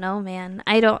 I don't know, man.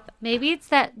 I don't. Maybe it's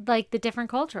that like the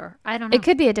different culture. I don't know. It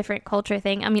could be a different culture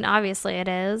thing. I mean, obviously it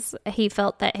is. He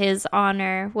felt that his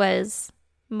honor was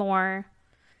more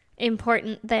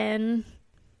important than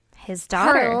his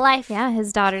daughter. Her life. Yeah,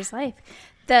 his daughter's life.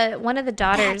 One of the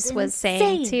daughters was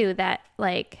saying too that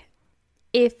like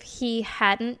if he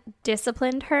hadn't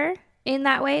disciplined her in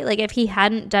that way, like if he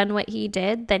hadn't done what he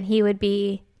did, then he would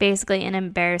be basically an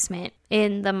embarrassment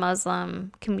in the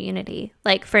Muslim community,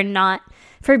 like for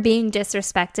being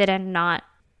disrespected and not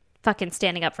fucking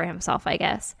standing up for himself, I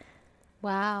guess.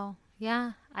 Wow.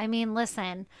 Yeah. I mean,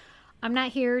 listen, I'm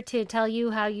not here to tell you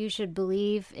how you should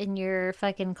believe in your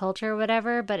fucking culture or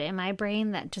whatever, but in my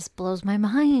brain, that just blows my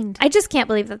mind. I just can't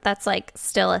believe that that's like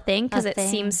still a thing because it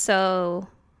seems so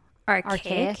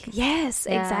archaic. Yes,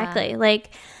 yeah. Exactly. Like,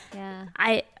 yeah.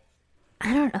 I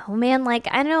don't know, man. Like,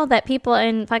 I know that people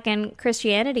in fucking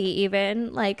Christianity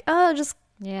even like, oh, just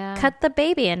cut the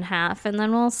baby in half and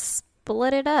then we'll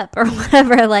split it up or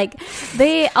whatever. Like,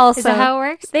 they also, is that how it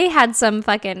works? They had some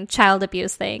fucking child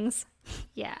abuse things.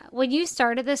 Yeah. When you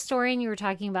started this story and you were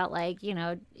talking about like, you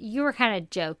know, you were kind of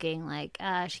joking like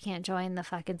she can't join the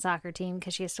fucking soccer team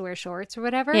because she has to wear shorts or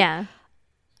whatever. Yeah.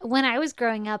 When I was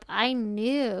growing up, I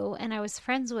knew and I was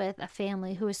friends with a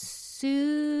family who was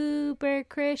super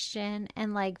Christian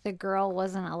and like the girl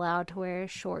wasn't allowed to wear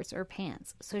shorts or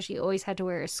pants. So she always had to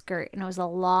wear a skirt and it was a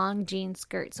long jean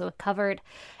skirt. So it covered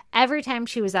every time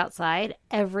she was outside,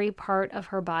 every part of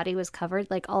her body was covered,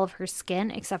 like all of her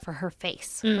skin except for her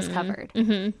face was covered.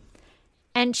 Mm-hmm.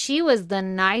 And she was the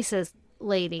nicest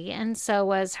lady and so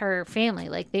was her family.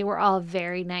 Like they were all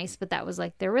very nice, but that was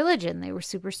like their religion. They were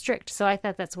super strict. So I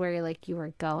thought that's where like you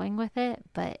were going with it.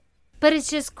 But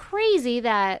it's just crazy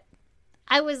that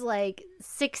I was like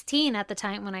 16 at the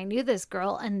time when I knew this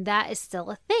girl and that is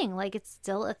still a thing. Like it's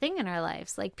still a thing in our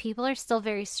lives. Like people are still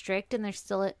very strict and they're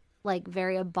still like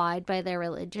very abide by their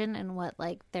religion and what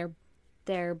like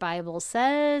their Bible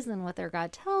says and what their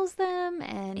God tells them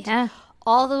and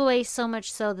all the way so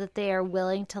much so that they are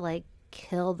willing to like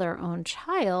kill their own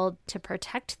child to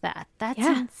protect that. That's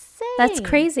insane. That's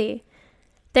crazy.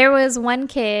 There was one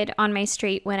kid on my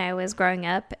street when I was growing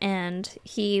up, and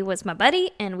he was my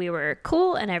buddy, and we were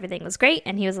cool, and everything was great,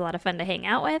 and he was a lot of fun to hang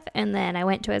out with. And then I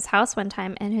went to his house one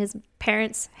time, and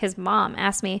his mom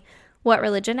asked me what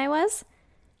religion I was.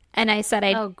 And I said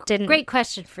I didn't. Great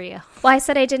question for you. Well, I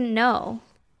said I didn't know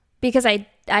because I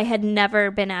had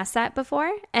never been asked that before,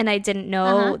 and I didn't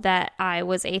know that I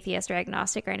was atheist or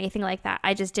agnostic or anything like that.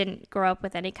 I just didn't grow up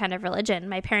with any kind of religion.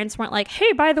 My parents weren't like,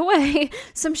 hey, by the way,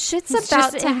 some shit's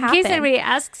about to happen. In case anybody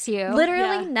asks you.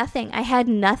 Literally nothing. I had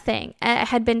nothing. I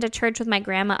had been to church with my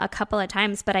grandma a couple of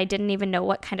times, but I didn't even know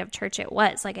what kind of church it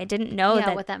was. Like, I didn't know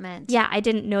what that meant. Yeah, I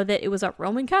didn't know that it was a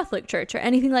Roman Catholic church or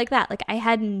anything like that. Like, I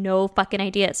had no fucking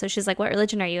idea. So she's like, what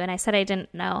religion are you? And I said I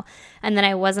didn't know. And then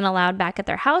I wasn't allowed back at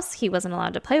their house. He wasn't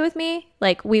allowed to play with me.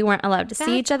 Like, we weren't allowed to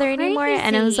see each other anymore.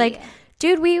 And I was like,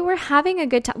 dude, we were having a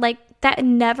good time. Like, that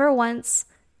never once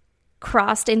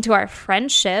crossed into our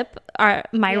friendship,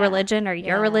 my religion or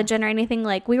your religion or anything.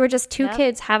 Like, we were just two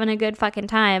kids having a good fucking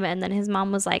time. And then his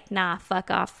mom was like, nah,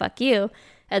 fuck off, fuck you.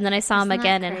 And then I saw him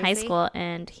again in high school,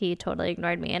 and he totally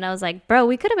ignored me. And I was like, bro,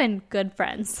 we could have been good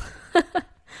friends.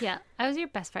 Yeah, I was your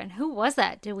best friend. Who was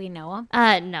that? Did we know him?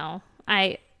 No.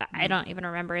 I don't even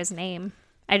remember his name.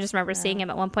 I just remember seeing him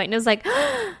at one point, and it was like,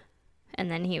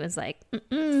 and then he was like,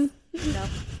 no.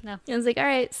 I was like, all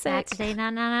right, sick. Not today, no,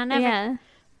 never. Yeah.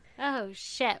 Oh,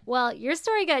 shit. Well, your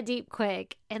story got deep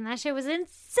quick, and that shit was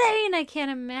insane. I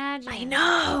can't imagine. I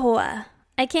know.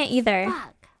 I can't either.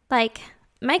 Fuck. Like,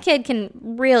 my kid can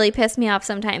really piss me off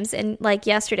sometimes. And, like,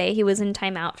 yesterday, he was in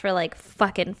timeout for, like,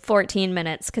 fucking 14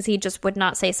 minutes because he just would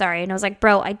not say sorry. And I was like,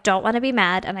 bro, I don't want to be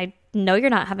mad, and I know you're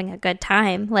not having a good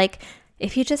time. Like,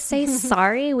 if you just say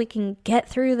sorry, we can get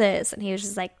through this. And he was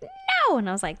just like, no. And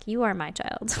I was like, you are my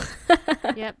child.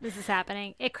 Yep, this is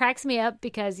happening. It cracks me up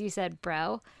because you said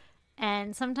bro.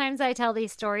 And sometimes I tell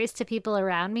these stories to people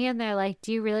around me, and they're like,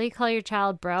 do you really call your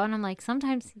child bro? And I'm like,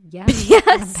 sometimes, yes.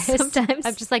 Yes, sometimes.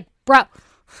 I'm just like, bro.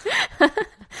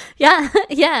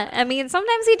 Yeah. I mean,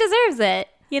 sometimes he deserves it.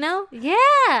 You know?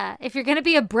 Yeah. If you're going to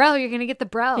be a bro, you're going to get the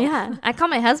bro. Yeah. I call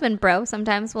my husband bro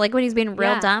sometimes. Like, when he's being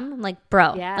real dumb, I'm like,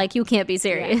 bro. Yeah. Like, you can't be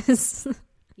serious.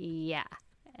 Yeah.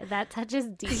 That touches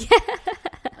deep.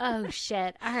 Oh,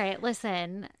 shit. All right.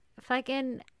 Listen.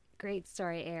 Fucking great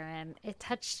story, Erin. It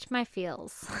touched my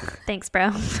feels. Thanks,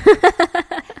 bro.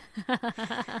 All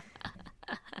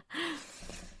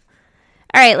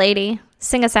right, lady.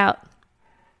 Sing us out.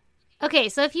 Okay,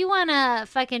 so if you want to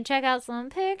fucking check out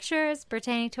some pictures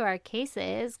pertaining to our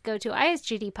cases, go to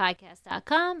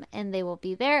isgdpodcast.com, and they will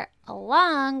be there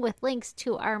along with links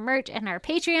to our merch and our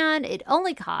Patreon. It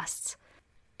only costs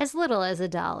as little as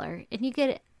 $1, and you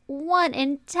get one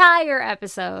entire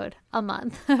episode a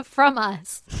month from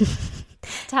us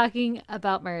talking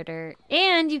about murder.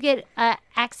 And you get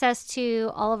access to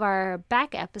all of our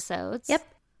back episodes. Yep.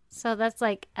 So that's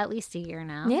like at least a year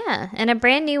now. Yeah, and a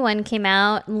brand new one came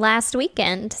out last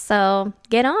weekend, so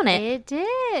get on it. It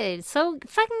did. So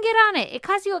fucking get on it. It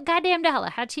costs you a goddamn $1.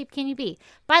 How cheap can you be?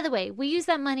 By the way, we use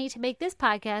that money to make this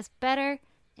podcast better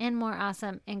and more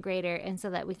awesome and greater, and so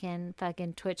that we can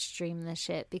fucking Twitch stream this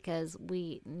shit because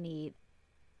we need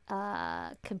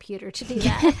a computer to do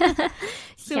that.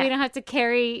 So we don't have to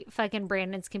carry fucking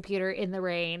Brandon's computer in the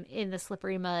rain, in the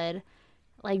slippery mud,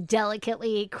 like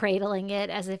delicately cradling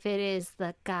it as if it is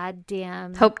the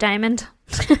goddamn Hope Diamond.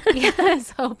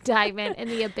 Yes, Hope Diamond in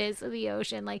the abyss of the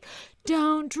ocean. Like,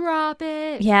 don't drop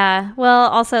it. Yeah. Well,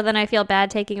 also then I feel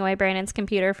bad taking away Brandon's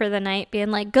computer for the night,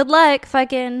 being like, good luck,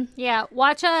 fucking. Yeah,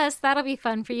 watch us. That'll be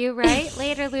fun for you, right?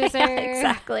 Later, loser. Yeah,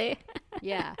 exactly.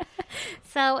 Yeah.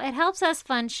 So it helps us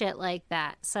fund shit like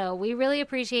that. So we really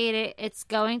appreciate it. It's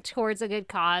going towards a good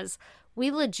cause. We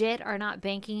legit are not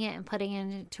banking it and putting it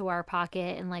into our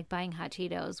pocket and like buying hot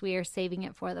Cheetos. We are saving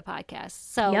it for the podcast.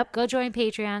 So Go join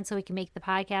Patreon so we can make the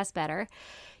podcast better.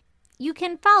 You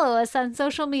can follow us on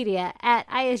social media at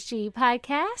ISG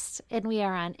Podcast, and we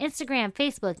are on Instagram,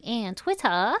 Facebook, and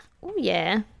Twitter. Oh,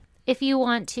 yeah. If you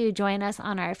want to join us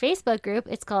on our Facebook group,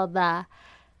 it's called the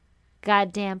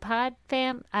Goddamn Pod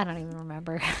Fam. I don't even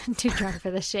remember. I'm too drunk for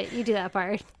this shit. You do that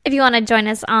part. If you want to join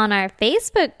us on our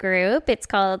Facebook group, it's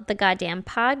called the Goddamn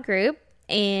Pod Group,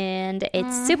 and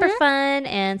it's super fun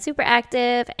and super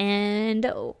active,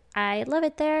 and I love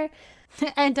it there.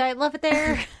 And I love it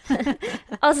there.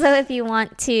 Also, if you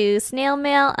want to snail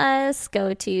mail us,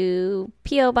 go to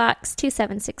P.O. Box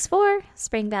 2764,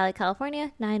 Spring Valley,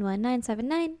 California,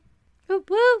 91979. Woo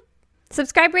woo.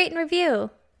 Subscribe, rate, and review.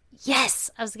 Yes,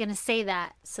 I was going to say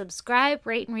that. Subscribe,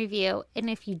 rate, and review. And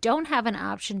if you don't have an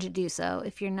option to do so,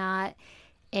 if you're not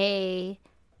a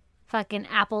fucking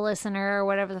Apple listener or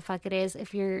whatever the fuck it is,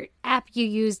 if your app you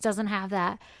use doesn't have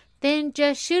that, then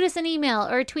just shoot us an email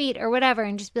or a tweet or whatever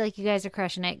and just be like, you guys are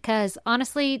crushing it. Because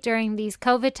honestly, during these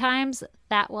COVID times,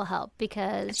 that will help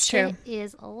because shit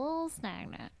is a little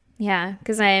stagnant. Yeah,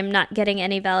 because I am not getting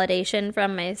any validation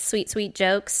from my sweet, sweet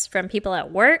jokes from people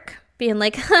at work being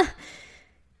like, huh.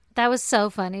 That was so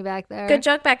funny back there. Good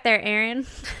joke back there, Aaron.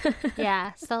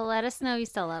 Yeah, so let us know you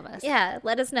still love us. Yeah,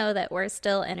 let us know that we're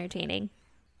still entertaining.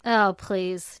 Oh,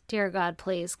 please. Dear God,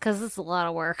 please. Because it's a lot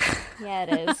of work. Yeah,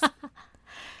 it is.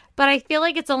 But I feel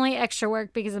like it's only extra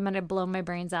work because I'm going to blow my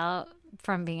brains out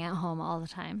from being at home all the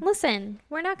time. Listen,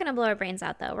 we're not going to blow our brains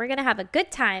out, though. We're going to have a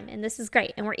good time, and this is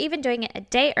great. And we're even doing it a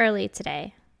day early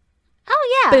today.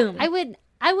 Oh, yeah. Boom.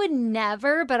 I would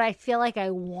never, but I feel like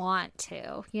I want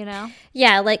to, you know?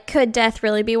 Yeah, like, could death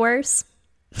really be worse?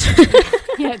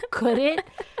 Yeah, could it?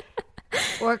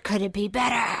 Or could it be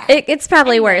better? It's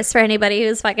probably worse for anybody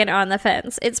who's fucking on the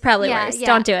fence. It's probably worse. Yeah,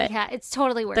 don't do it. Yeah, it's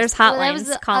totally worse. There's hotlines. That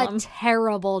was Call a them.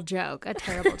 terrible joke. A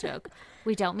terrible joke.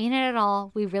 We don't mean it at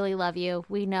all. We really love you.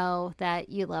 We know that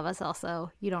you love us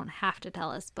also. You don't have to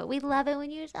tell us, but we love it when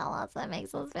you tell us. That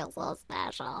makes us feel so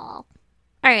special. All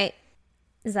right.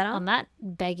 Is that all? On that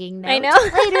begging note. I know.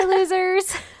 Later,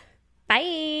 losers.